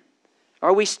with Him?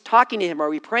 Are we talking to Him? Are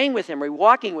we praying with Him? Are we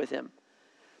walking with Him?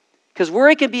 Because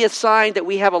worry can be a sign that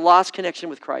we have a lost connection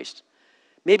with Christ.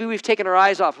 Maybe we've taken our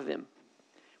eyes off of Him.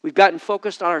 We've gotten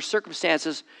focused on our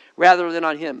circumstances rather than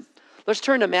on Him. Let's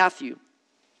turn to Matthew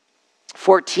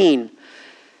 14.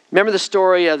 Remember the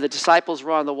story of the disciples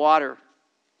were on the water.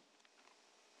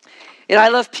 And I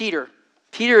love Peter.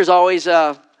 Peter is always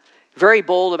very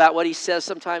bold about what he says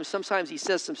sometimes he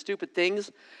says some stupid things.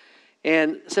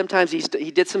 And sometimes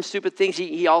he did some stupid things.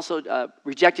 He also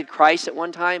rejected Christ at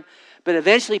one time. But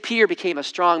eventually Peter became a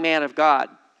strong man of God.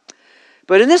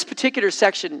 But in this particular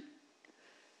section,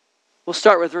 we'll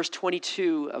start with verse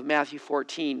 22 of Matthew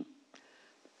 14.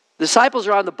 The disciples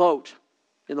are on the boat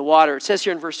in the water. It says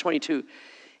here in verse 22,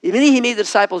 immediately he made the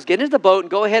disciples get into the boat and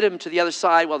go ahead of him to the other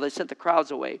side while they sent the crowds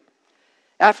away.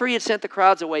 After he had sent the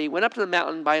crowds away, he went up to the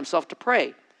mountain by himself to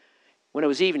pray when it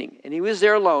was evening. And he was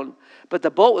there alone. But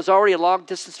the boat was already a long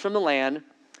distance from the land,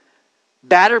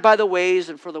 battered by the waves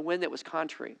and for the wind that was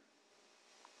contrary.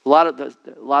 A lot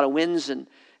of winds and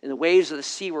the waves of the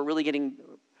sea were really getting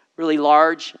really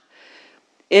large.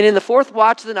 And in the fourth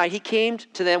watch of the night, he came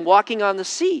to them walking on the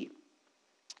sea.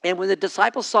 And when the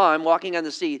disciples saw him walking on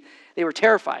the sea, they were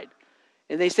terrified.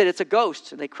 And they said, it's a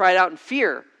ghost. And they cried out in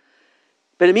fear.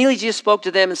 But immediately Jesus spoke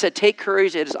to them and said, take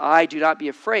courage, it is I, do not be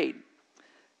afraid.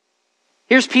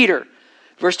 Here's Peter,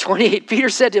 verse 28. Peter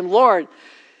said to him, Lord,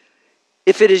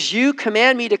 if it is you,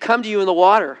 command me to come to you in the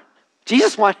water.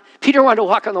 Peter wanted to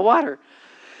walk on the water.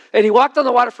 And he walked on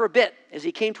the water for a bit as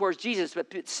he came towards Jesus.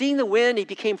 But seeing the wind, he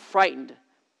became frightened.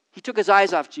 He took his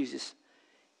eyes off Jesus.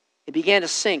 It began to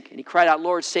sink, and he cried out,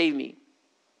 Lord, save me.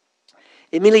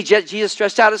 Immediately Jesus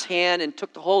stretched out his hand and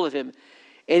took the hold of him.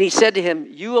 And he said to him,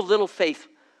 you of little faith,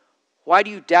 why do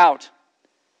you doubt?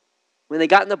 When they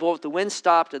got in the boat, the wind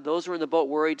stopped, and those who were in the boat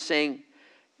worried, saying,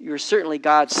 you're certainly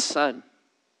God's son.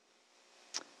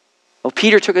 Well,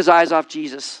 Peter took his eyes off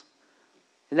Jesus.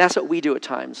 And that's what we do at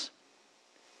times.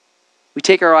 We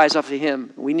take our eyes off of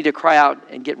Him. We need to cry out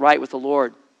and get right with the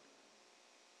Lord.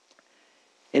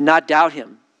 And not doubt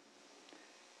Him.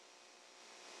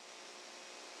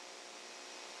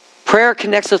 Prayer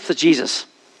connects us to Jesus.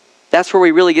 That's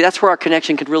where that's where our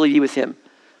connection can really be with him.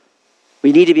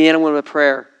 We need to be in and with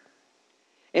prayer.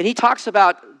 And he talks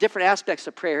about different aspects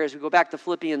of prayer as we go back to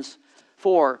Philippians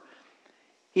 4.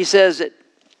 He says that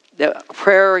the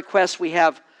prayer requests we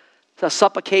have the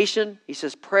supplication. He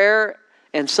says prayer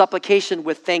and supplication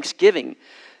with thanksgiving.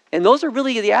 And those are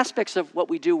really the aspects of what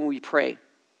we do when we pray.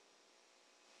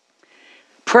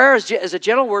 Prayer is a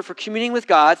general word for communing with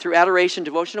God through adoration,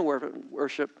 devotion, and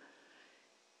worship.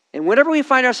 And whenever we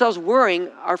find ourselves worrying,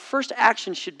 our first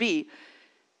action should be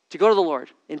to go to the Lord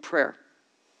in prayer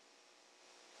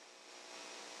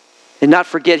and not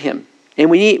forget him. And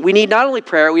we need not only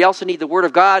prayer, we also need the Word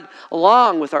of God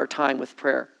along with our time with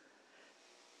prayer.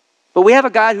 But we have a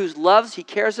God who loves, he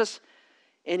cares us,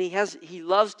 and he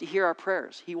loves to hear our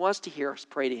prayers. He wants to hear us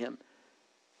pray to him.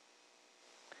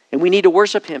 And we need to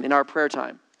worship him in our prayer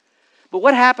time. But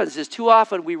what happens is too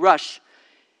often we rush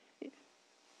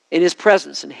in his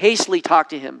presence and hastily talk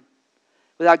to him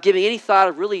without giving any thought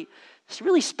of really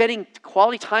spending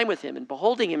quality time with him and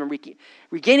beholding him and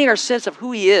regaining our sense of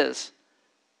who he is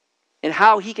and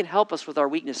how he can help us with our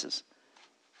weaknesses.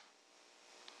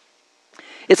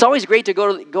 It's always great to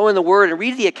go in the Word and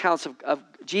read the accounts of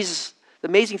Jesus, the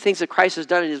amazing things that Christ has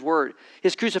done in his Word,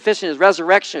 his crucifixion, his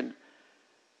resurrection,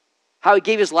 how he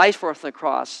gave his life for us on the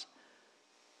cross,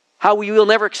 how we will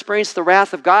never experience the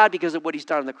wrath of God because of what he's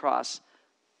done on the cross.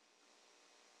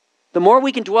 The more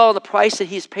we can dwell on the price that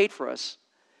he's paid for us,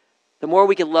 the more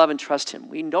we can love and trust him.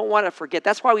 We don't want to forget.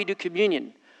 That's why we do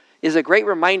communion. Is a great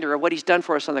reminder of what he's done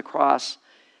for us on the cross,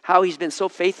 how he's been so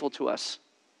faithful to us.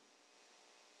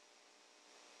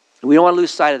 We don't want to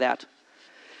lose sight of that.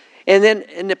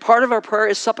 And the part of our prayer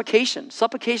is supplication.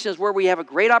 Supplication is where we have a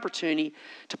great opportunity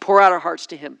to pour out our hearts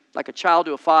to him, like a child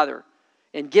to a father,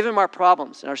 and give him our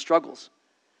problems and our struggles.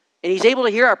 And he's able to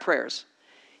hear our prayers.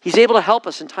 He's able to help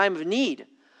us in time of need.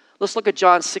 Let's look at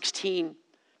John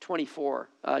 16:24.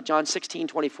 John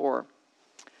 16:24,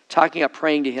 talking about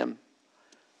praying to him.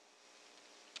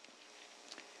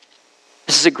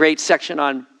 This is a great section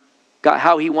on God,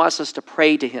 how he wants us to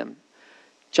pray to him.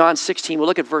 John 16, we'll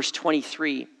look at verse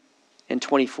 23 and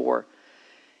 24.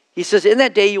 He says, "In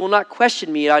that day you will not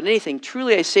question me on anything.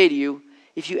 Truly I say to you,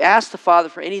 if you ask the Father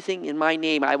for anything in my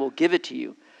name, I will give it to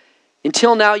you.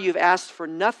 Until now you have asked for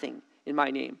nothing in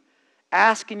my name.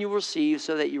 Ask and you will receive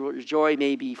so that your joy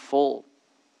may be full."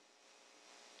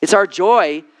 It's our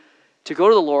joy to go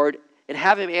to the Lord and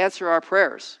have him answer our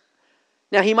prayers.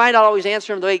 Now, he might not always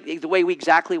answer them the way we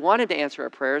exactly want him to answer our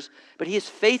prayers, but he is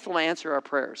faithful to answer our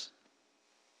prayers.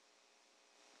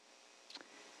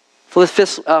 1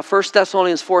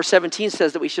 Thessalonians 4:17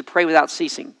 says that we should pray without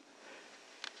ceasing.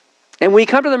 And when we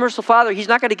come to the merciful Father, he's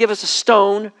not going to give us a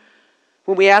stone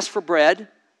when we ask for bread.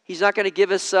 He's not going to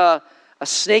give us a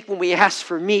snake when we ask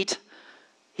for meat.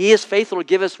 He is faithful to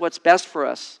give us what's best for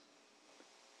us.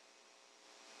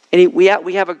 And we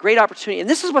have a great opportunity. And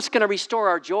this is what's going to restore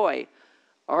our joy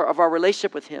of our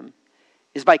relationship with him,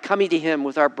 is by coming to him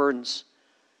with our burdens,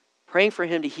 praying for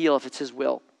him to heal if it's his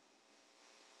will.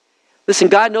 Listen,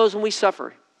 God knows when we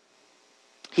suffer.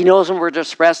 He knows when we're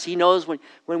distressed. He knows when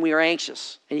we are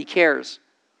anxious, and he cares.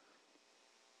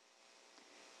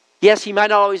 Yes, he might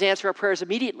not always answer our prayers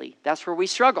immediately. That's where we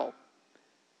struggle.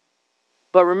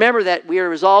 But remember that we are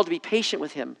resolved to be patient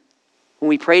with him when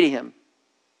we pray to him.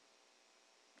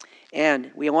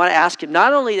 And we want to ask him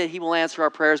not only that he will answer our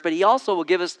prayers, but he also will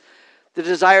give us the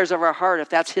desires of our heart if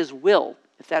that's his will.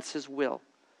 If that's his will.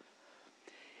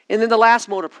 And then the last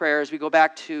mode of prayer, as we go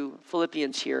back to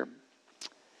Philippians here,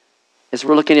 as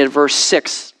we're looking at verse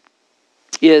 6,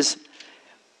 is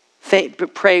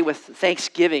pray with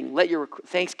thanksgiving. Let your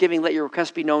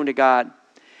request be known to God.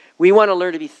 We want to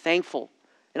learn to be thankful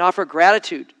and offer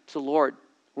gratitude to the Lord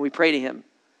when we pray to him.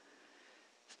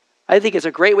 I think it's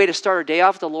a great way to start our day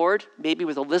off with the Lord, maybe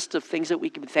with a list of things that we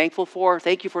can be thankful for.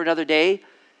 Thank you for another day.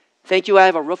 Thank you I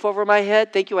have a roof over my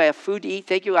head. Thank you I have food to eat.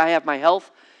 Thank you I have my health.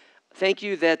 Thank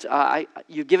you that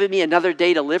you've given me another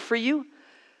day to live for you.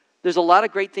 There's a lot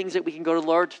of great things that we can go to the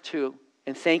Lord to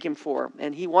and thank him for.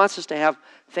 And he wants us to have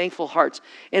thankful hearts.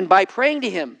 And by praying to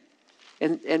him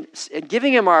and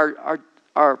giving him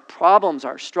our problems,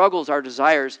 our struggles, our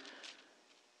desires,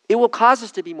 it will cause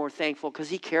us to be more thankful because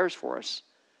he cares for us.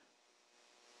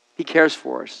 He cares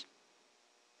for us.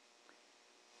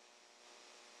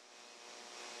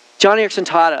 Joni Eareckson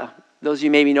Tada, those of you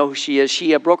maybe know who she is.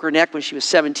 She broke her neck when she was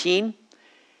 17.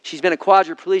 She's been a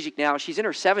quadriplegic now. She's in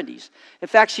her 70s. In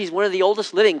fact, she's one of the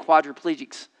oldest living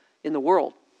quadriplegics in the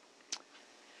world.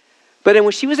 But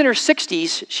when she was in her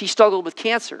 60s, she struggled with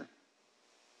cancer.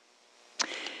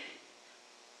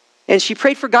 And she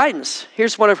prayed for guidance.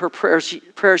 Here's one of her prayers.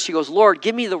 She goes, Lord,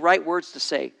 give me the right words to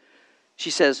say.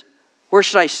 She says, where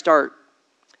should I start?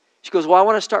 She goes, well, I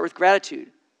want to start with gratitude.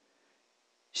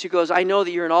 She goes, I know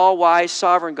that you're an all-wise,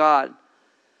 sovereign God.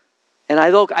 And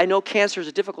I know cancer is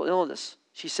a difficult illness.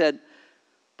 She said,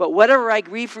 but whatever I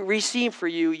receive for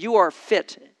you, you are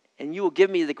fit, and you will give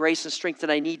me the grace and strength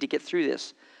that I need to get through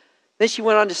this. Then she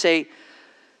went on to say,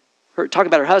 talking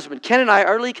about her husband, Ken and I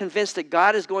are utterly convinced that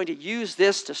God is going to use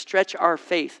this to stretch our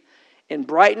faith and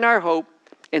brighten our hope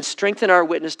and strengthen our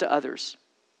witness to others.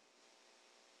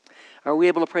 Are we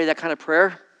able to pray that kind of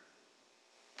prayer?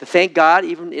 To thank God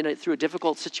even through a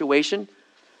difficult situation?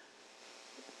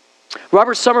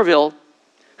 Robert Somerville,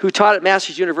 who taught at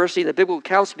Masters University in the Biblical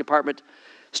Counseling Department,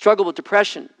 struggled with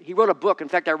depression. He wrote a book. In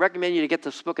fact, I recommend you to get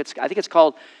this book. I think it's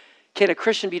called Can a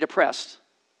Christian Be Depressed?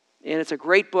 And it's a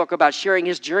great book about sharing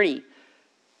his journey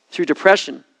through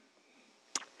depression.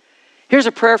 Here's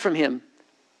a prayer from him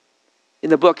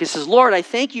in the book. He says, Lord, I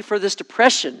thank you for this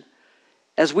depression,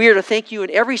 as we are to thank you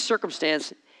in every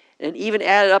circumstance, and even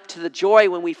add it up to the joy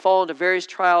when we fall into various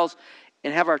trials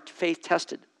and have our faith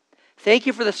tested. Thank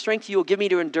you for the strength you will give me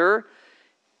to endure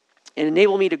and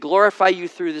enable me to glorify you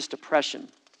through this depression.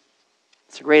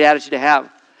 It's a great attitude to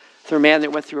have for a man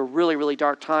that went through a really, really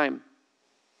dark time.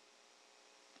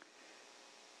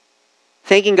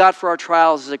 Thanking God for our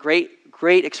trials is a great,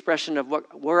 great expression of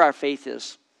where our faith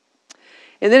is.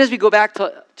 And then as we go back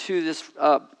to this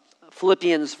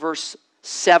Philippians verse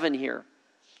 7 here,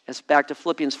 it's back to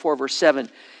Philippians 4 verse 7.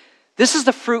 This is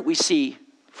the fruit we see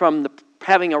from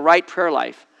having a right prayer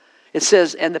life. It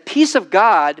says, and the peace of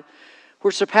God,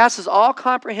 which surpasses all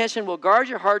comprehension, will guard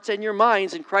your hearts and your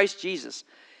minds in Christ Jesus.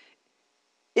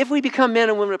 If we become men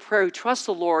and women of prayer who trust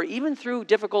the Lord, even through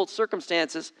difficult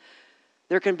circumstances,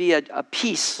 there can be a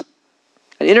peace,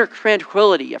 an inner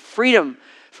tranquility, a freedom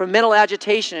from mental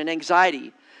agitation and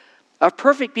anxiety, a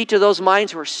perfect peace to those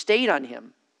minds who are stayed on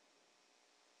Him.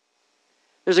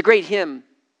 There's a great hymn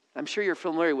I'm sure you're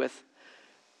familiar with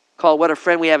called What a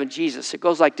Friend We Have in Jesus. It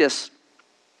goes like this.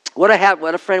 What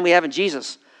a friend we have in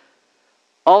Jesus.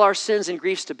 All our sins and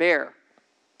griefs to bear.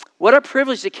 What a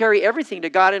privilege to carry everything to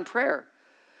God in prayer.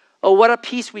 Oh, what a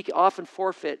peace we often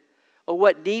forfeit. Oh,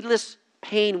 what needless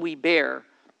pain we bear.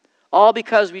 All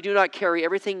because we do not carry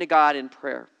everything to God in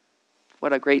prayer.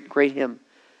 What a great, great hymn.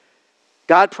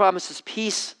 God promises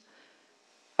peace,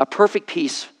 a perfect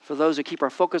peace for those who keep our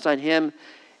focus on Him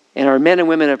and are men and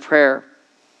women of prayer.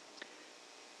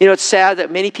 You know, it's sad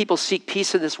that many people seek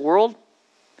peace in this world.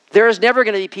 There is never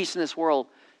going to be peace in this world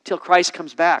till Christ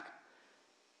comes back.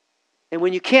 And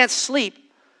when you can't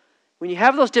sleep, when you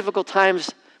have those difficult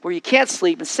times where you can't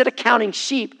sleep, instead of counting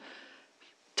sheep,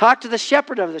 talk to the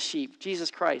shepherd of the sheep, Jesus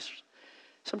Christ.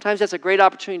 Sometimes that's a great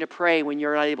opportunity to pray when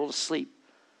you're not able to sleep.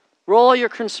 Roll all your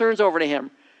concerns over to Him.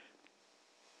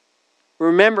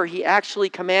 Remember, He actually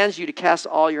commands you to cast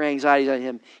all your anxieties on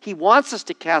Him. He wants us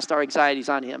to cast our anxieties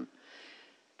on Him.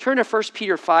 Turn to 1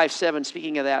 Peter 5:7.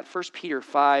 Speaking of that, 1 Peter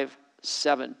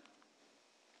 5:7.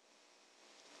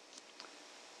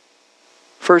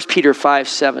 1 Peter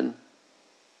 5:7.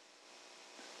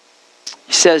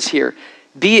 He says here,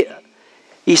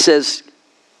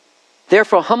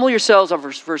 therefore humble yourselves,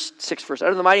 verse 6,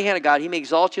 under the mighty hand of God, He may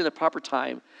exalt you in the proper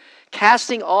time,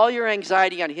 casting all your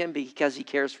anxiety on Him because He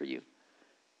cares for you.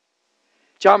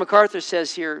 John MacArthur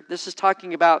says here, this is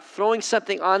talking about throwing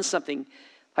something on something,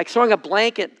 like throwing a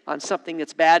blanket on something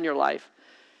that's bad in your life.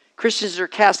 Christians are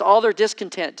cast all their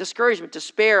discontent, discouragement,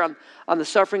 despair on the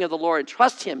suffering of the Lord and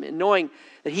trust Him in knowing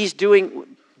that He's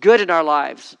doing good in our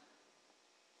lives.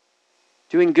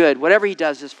 Doing good. Whatever He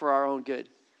does is for our own good.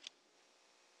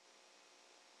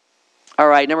 All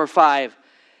right, number 5.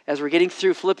 As we're getting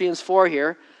through Philippians 4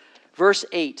 here, verse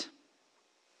 8.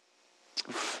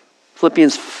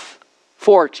 Philippians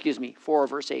 4,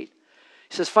 verse 8.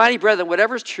 He says, finally, brethren,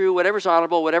 whatever is true, whatever is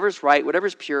honorable, whatever is right, whatever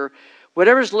is pure,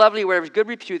 whatever is lovely, whatever is good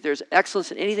repute, there's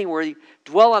excellence in anything worthy,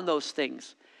 dwell on those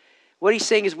things. What he's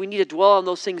saying is we need to dwell on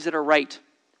those things that are right.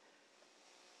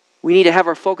 We need to have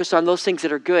our focus on those things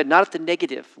that are good, not the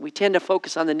negative. We tend to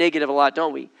focus on the negative a lot,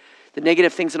 don't we? The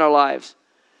negative things in our lives.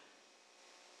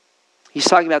 He's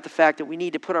talking about the fact that we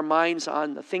need to put our minds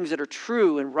on the things that are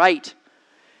true and right.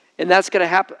 And that's going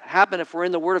to happen if we're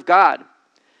in the Word of God.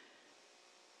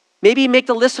 Maybe make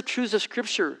the list of truths of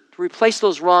Scripture to replace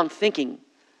those wrong thinking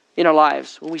in our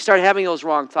lives. When we start having those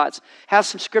wrong thoughts, have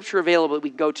some Scripture available that we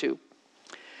can go to.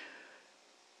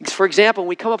 For example, when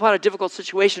we come upon a difficult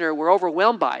situation or we're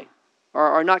overwhelmed by or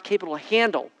are not capable to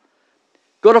handle,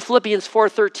 go to Philippians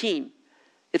 4:13.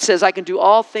 It says, I can do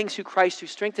all things through Christ who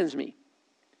strengthens me.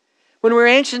 When we're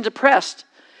anxious and depressed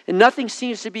and nothing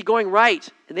seems to be going right,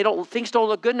 and things don't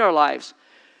look good in our lives.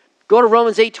 Go to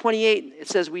Romans 8:28. It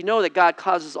says, we know that God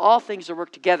causes all things to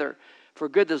work together for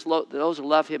good to those who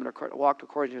love him and walk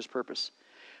according to his purpose.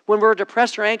 When we're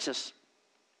depressed or anxious,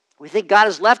 we think God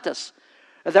has left us,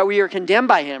 or that we are condemned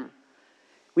by him.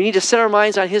 We need to set our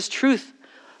minds on his truth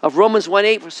of Romans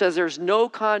 1:8, which says there's no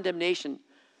condemnation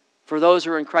for those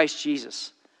who are in Christ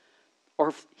Jesus.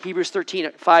 Or Hebrews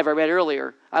 13:5 I read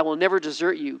earlier, I will never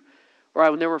desert you, or I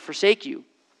will never forsake you.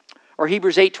 Or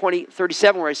Hebrews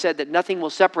 8:37, where I said that nothing will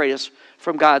separate us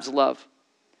from God's love.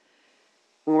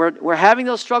 When we're having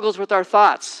those struggles with our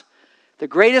thoughts, the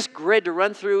greatest grid to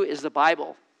run through is the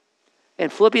Bible.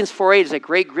 And Philippians 4:8 is a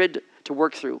great grid to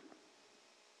work through.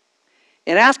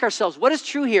 And ask ourselves, what is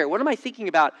true here? What am I thinking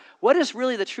about? What is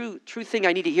really the true thing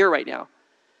I need to hear right now?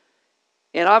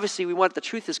 And obviously we want the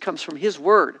truth that comes from his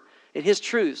word and his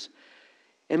truths.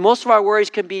 And most of our worries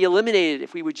can be eliminated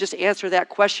if we would just answer that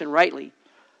question rightly.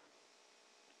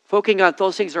 Focusing on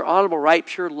those things that are honorable, right,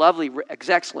 pure, lovely,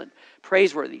 excellent,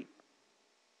 praiseworthy.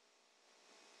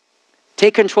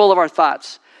 Take control of our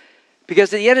thoughts.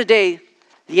 Because at the end of the day,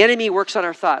 the enemy works on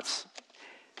our thoughts.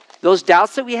 Those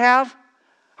doubts that we have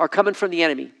are coming from the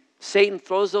enemy. Satan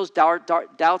throws those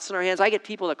doubts in our hands. I get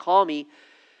people that call me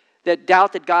that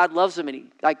doubt that God loves them.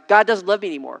 Like, God doesn't love me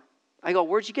anymore. I go,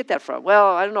 where'd you get that from? Well,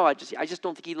 I don't know. I just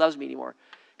don't think he loves me anymore.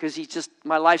 Because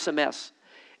my life's a mess.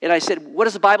 And I said, what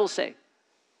does the Bible say?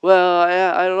 Well,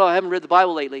 I don't know. I haven't read the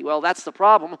Bible lately. Well, that's the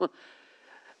problem.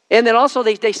 And then also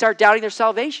they start doubting their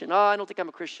salvation. Oh, I don't think I'm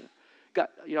a Christian.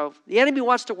 The enemy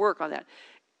wants to work on that.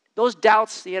 Those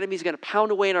doubts, the enemy's going to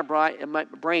pound away in my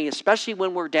brain, especially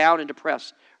when we're down and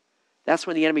depressed. That's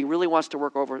when the enemy really wants to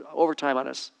work overtime on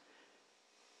us.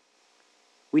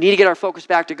 We need to get our focus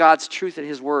back to God's truth and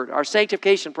his word. Our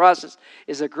sanctification process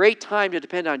is a great time to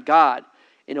depend on God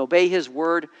and obey his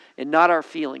word and not our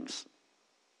feelings.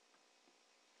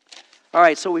 All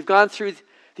right, so we've gone through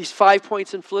these 5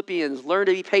 points in Philippians. Learn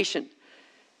to be patient.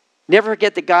 Never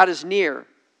forget that God is near.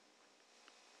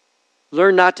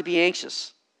 Learn not to be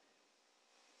anxious.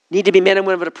 Need to be men and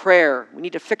women of prayer. We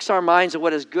need to fix our minds on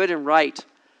what is good and right.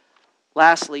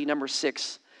 Lastly, number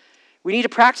 6, we need to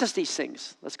practice these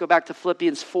things. Let's go back to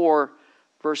Philippians 4,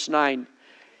 verse 9.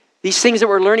 These things that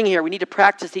we're learning here, we need to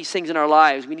practice these things in our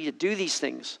lives. We need to do these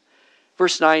things.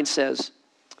 Verse 9 says,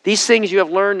 these things you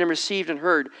have learned and received and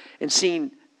heard and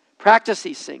seen, practice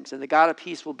these things, and the God of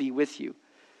peace will be with you.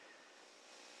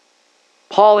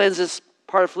 Paul ends this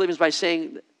part of Philippians by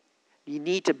saying you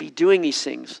need to be doing these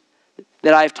things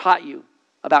that I've taught you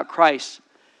about Christ.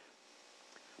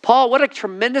 Paul, what a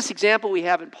tremendous example we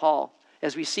have in Paul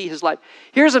as we see his life.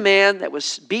 Here's a man that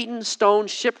was beaten, stoned,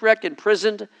 shipwrecked,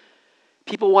 imprisoned.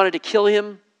 People wanted to kill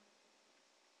him.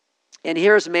 And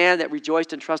here's a man that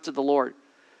rejoiced and trusted the Lord.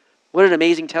 What an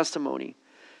amazing testimony.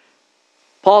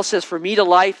 Paul says, for me to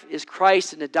life is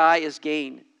Christ and to die is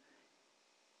gain.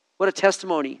 What a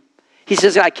testimony. He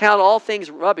says, I count all things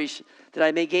rubbish that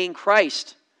I may gain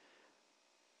Christ.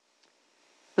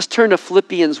 Let's turn to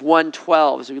Philippians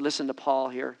 1:12 as we listen to Paul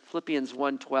here. Philippians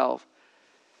 1:12.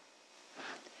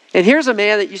 And here's a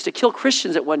man that used to kill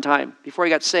Christians at one time before he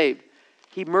got saved.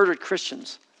 He murdered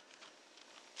Christians.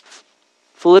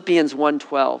 Philippians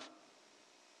 1:12.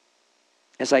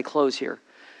 As I close here.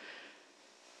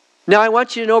 Now I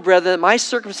want you to know, brethren, that my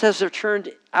circumstances have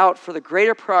turned out for the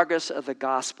greater progress of the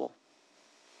gospel.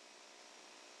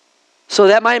 So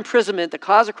that my imprisonment, the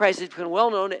cause of Christ, has become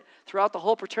well known throughout the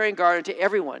whole Praetorian Guard and to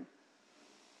everyone.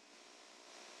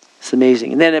 It's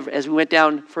amazing. And then as we went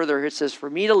down further, it says, for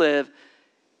me to live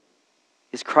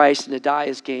is Christ and to die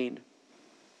is gain.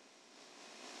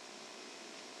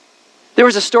 There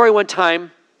was a story one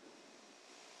time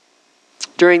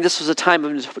this was a time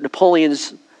of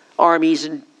Napoleon's armies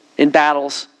and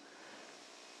battles.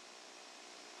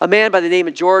 A man by the name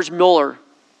of George Muller,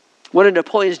 one of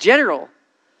Napoleon's general,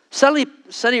 suddenly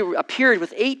appeared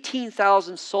with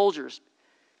 18,000 soldiers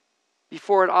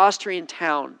before an Austrian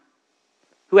town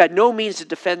who had no means to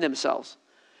defend themselves.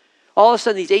 All of a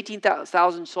sudden, these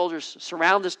 18,000 soldiers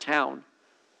surround this town,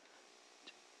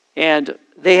 and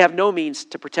they have no means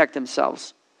to protect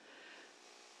themselves.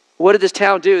 What did this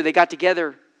town do? They got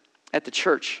together at the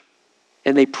church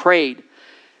and they prayed.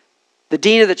 The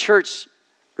dean of the church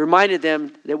reminded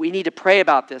them that we need to pray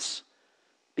about this,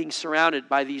 being surrounded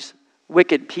by these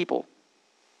wicked people.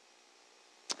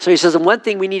 So he says, and one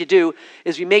thing we need to do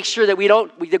is we make sure that we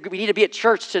need to be at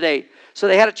church today. So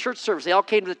they had a church service. They all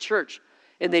came to the church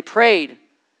and they prayed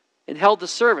and held the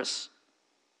service.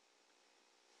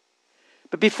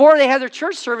 But before they had their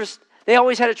church service, they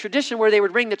always had a tradition where they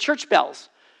would ring the church bells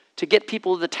to get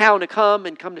people of the town to come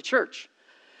to church.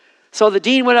 So the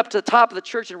dean went up to the top of the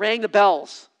church and rang the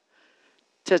bells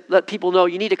to let people know,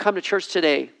 you need to come to church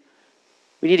today.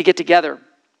 We need to get together.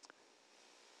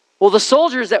 Well, the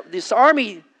soldiers, this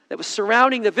army that was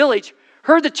surrounding the village,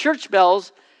 heard the church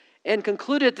bells and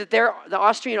concluded that the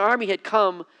Austrian army had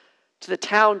come to the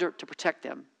town to protect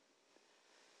them.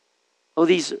 Oh,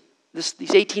 these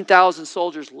 18,000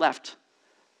 soldiers left.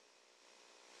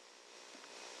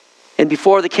 And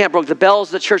before the camp broke, the bells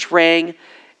of the church rang,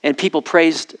 and people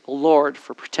praised the Lord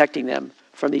for protecting them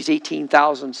from these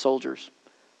 18,000 soldiers.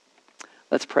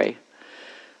 Let's pray.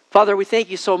 Father, we thank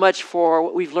you so much for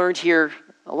what we've learned here,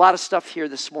 a lot of stuff here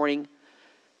this morning.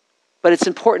 But it's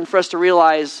important for us to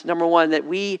realize, number one, that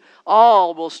we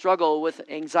all will struggle with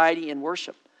anxiety and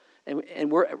worship,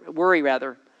 and worry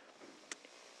rather.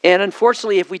 And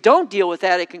unfortunately, if we don't deal with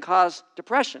that, it can cause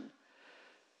depression.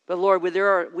 But Lord,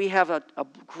 we have a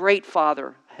great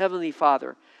Father, Heavenly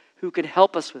Father, who can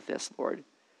help us with this, Lord.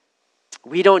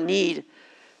 We don't need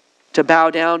to bow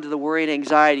down to the worry and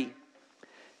anxiety.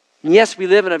 And yes, we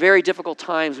live in a very difficult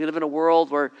times. We live in a world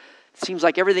where it seems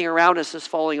like everything around us is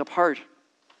falling apart.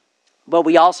 But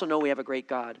we also know we have a great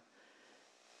God.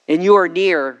 And you are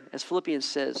near, as Philippians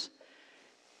says.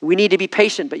 We need to be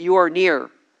patient, but you are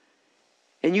near.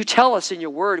 And you tell us in your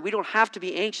word, we don't have to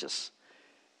be anxious.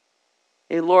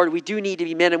 And Lord, we do need to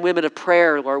be men and women of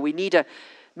prayer, Lord. We need to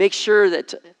make sure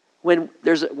that when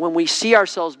we see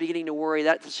ourselves beginning to worry,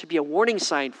 that should be a warning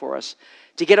sign for us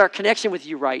to get our connection with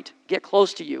you right, get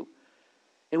close to you.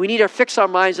 And we need to fix our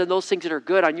minds on those things that are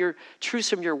good, on your truths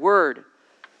from your word.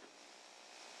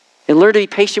 And learn to be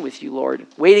patient with you, Lord,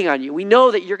 waiting on you. We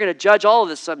know that you're going to judge all of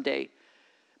this someday.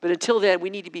 But until then, we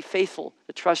need to be faithful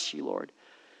to trust you, Lord.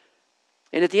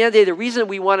 And at the end of the day, the reason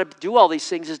we want to do all these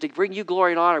things is to bring you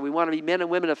glory and honor. We want to be men and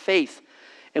women of faith.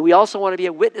 And we also want to be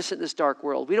a witness in this dark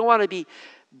world. We don't want to be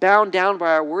bound down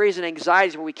by our worries and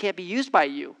anxieties where we can't be used by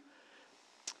you.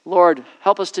 Lord,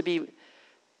 help us to be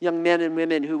young men and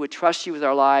women who would trust you with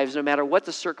our lives, no matter what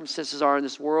the circumstances are in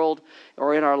this world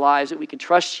or in our lives, that we can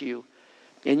trust you.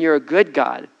 And you're a good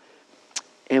God.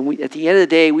 And at the end of the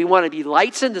day, we want to be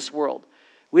lights in this world.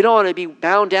 We don't want to be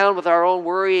bound down with our own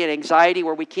worry and anxiety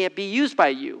where we can't be used by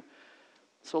you.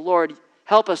 So Lord,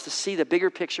 help us to see the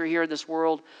bigger picture here in this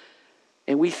world.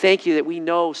 And we thank you that we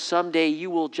know someday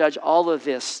you will judge all of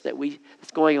this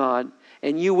that's going on.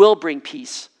 And you will bring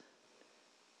peace.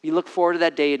 We look forward to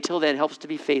that day. Until then, help us to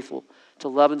be faithful, to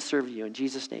love and serve you. In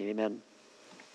Jesus' name, amen.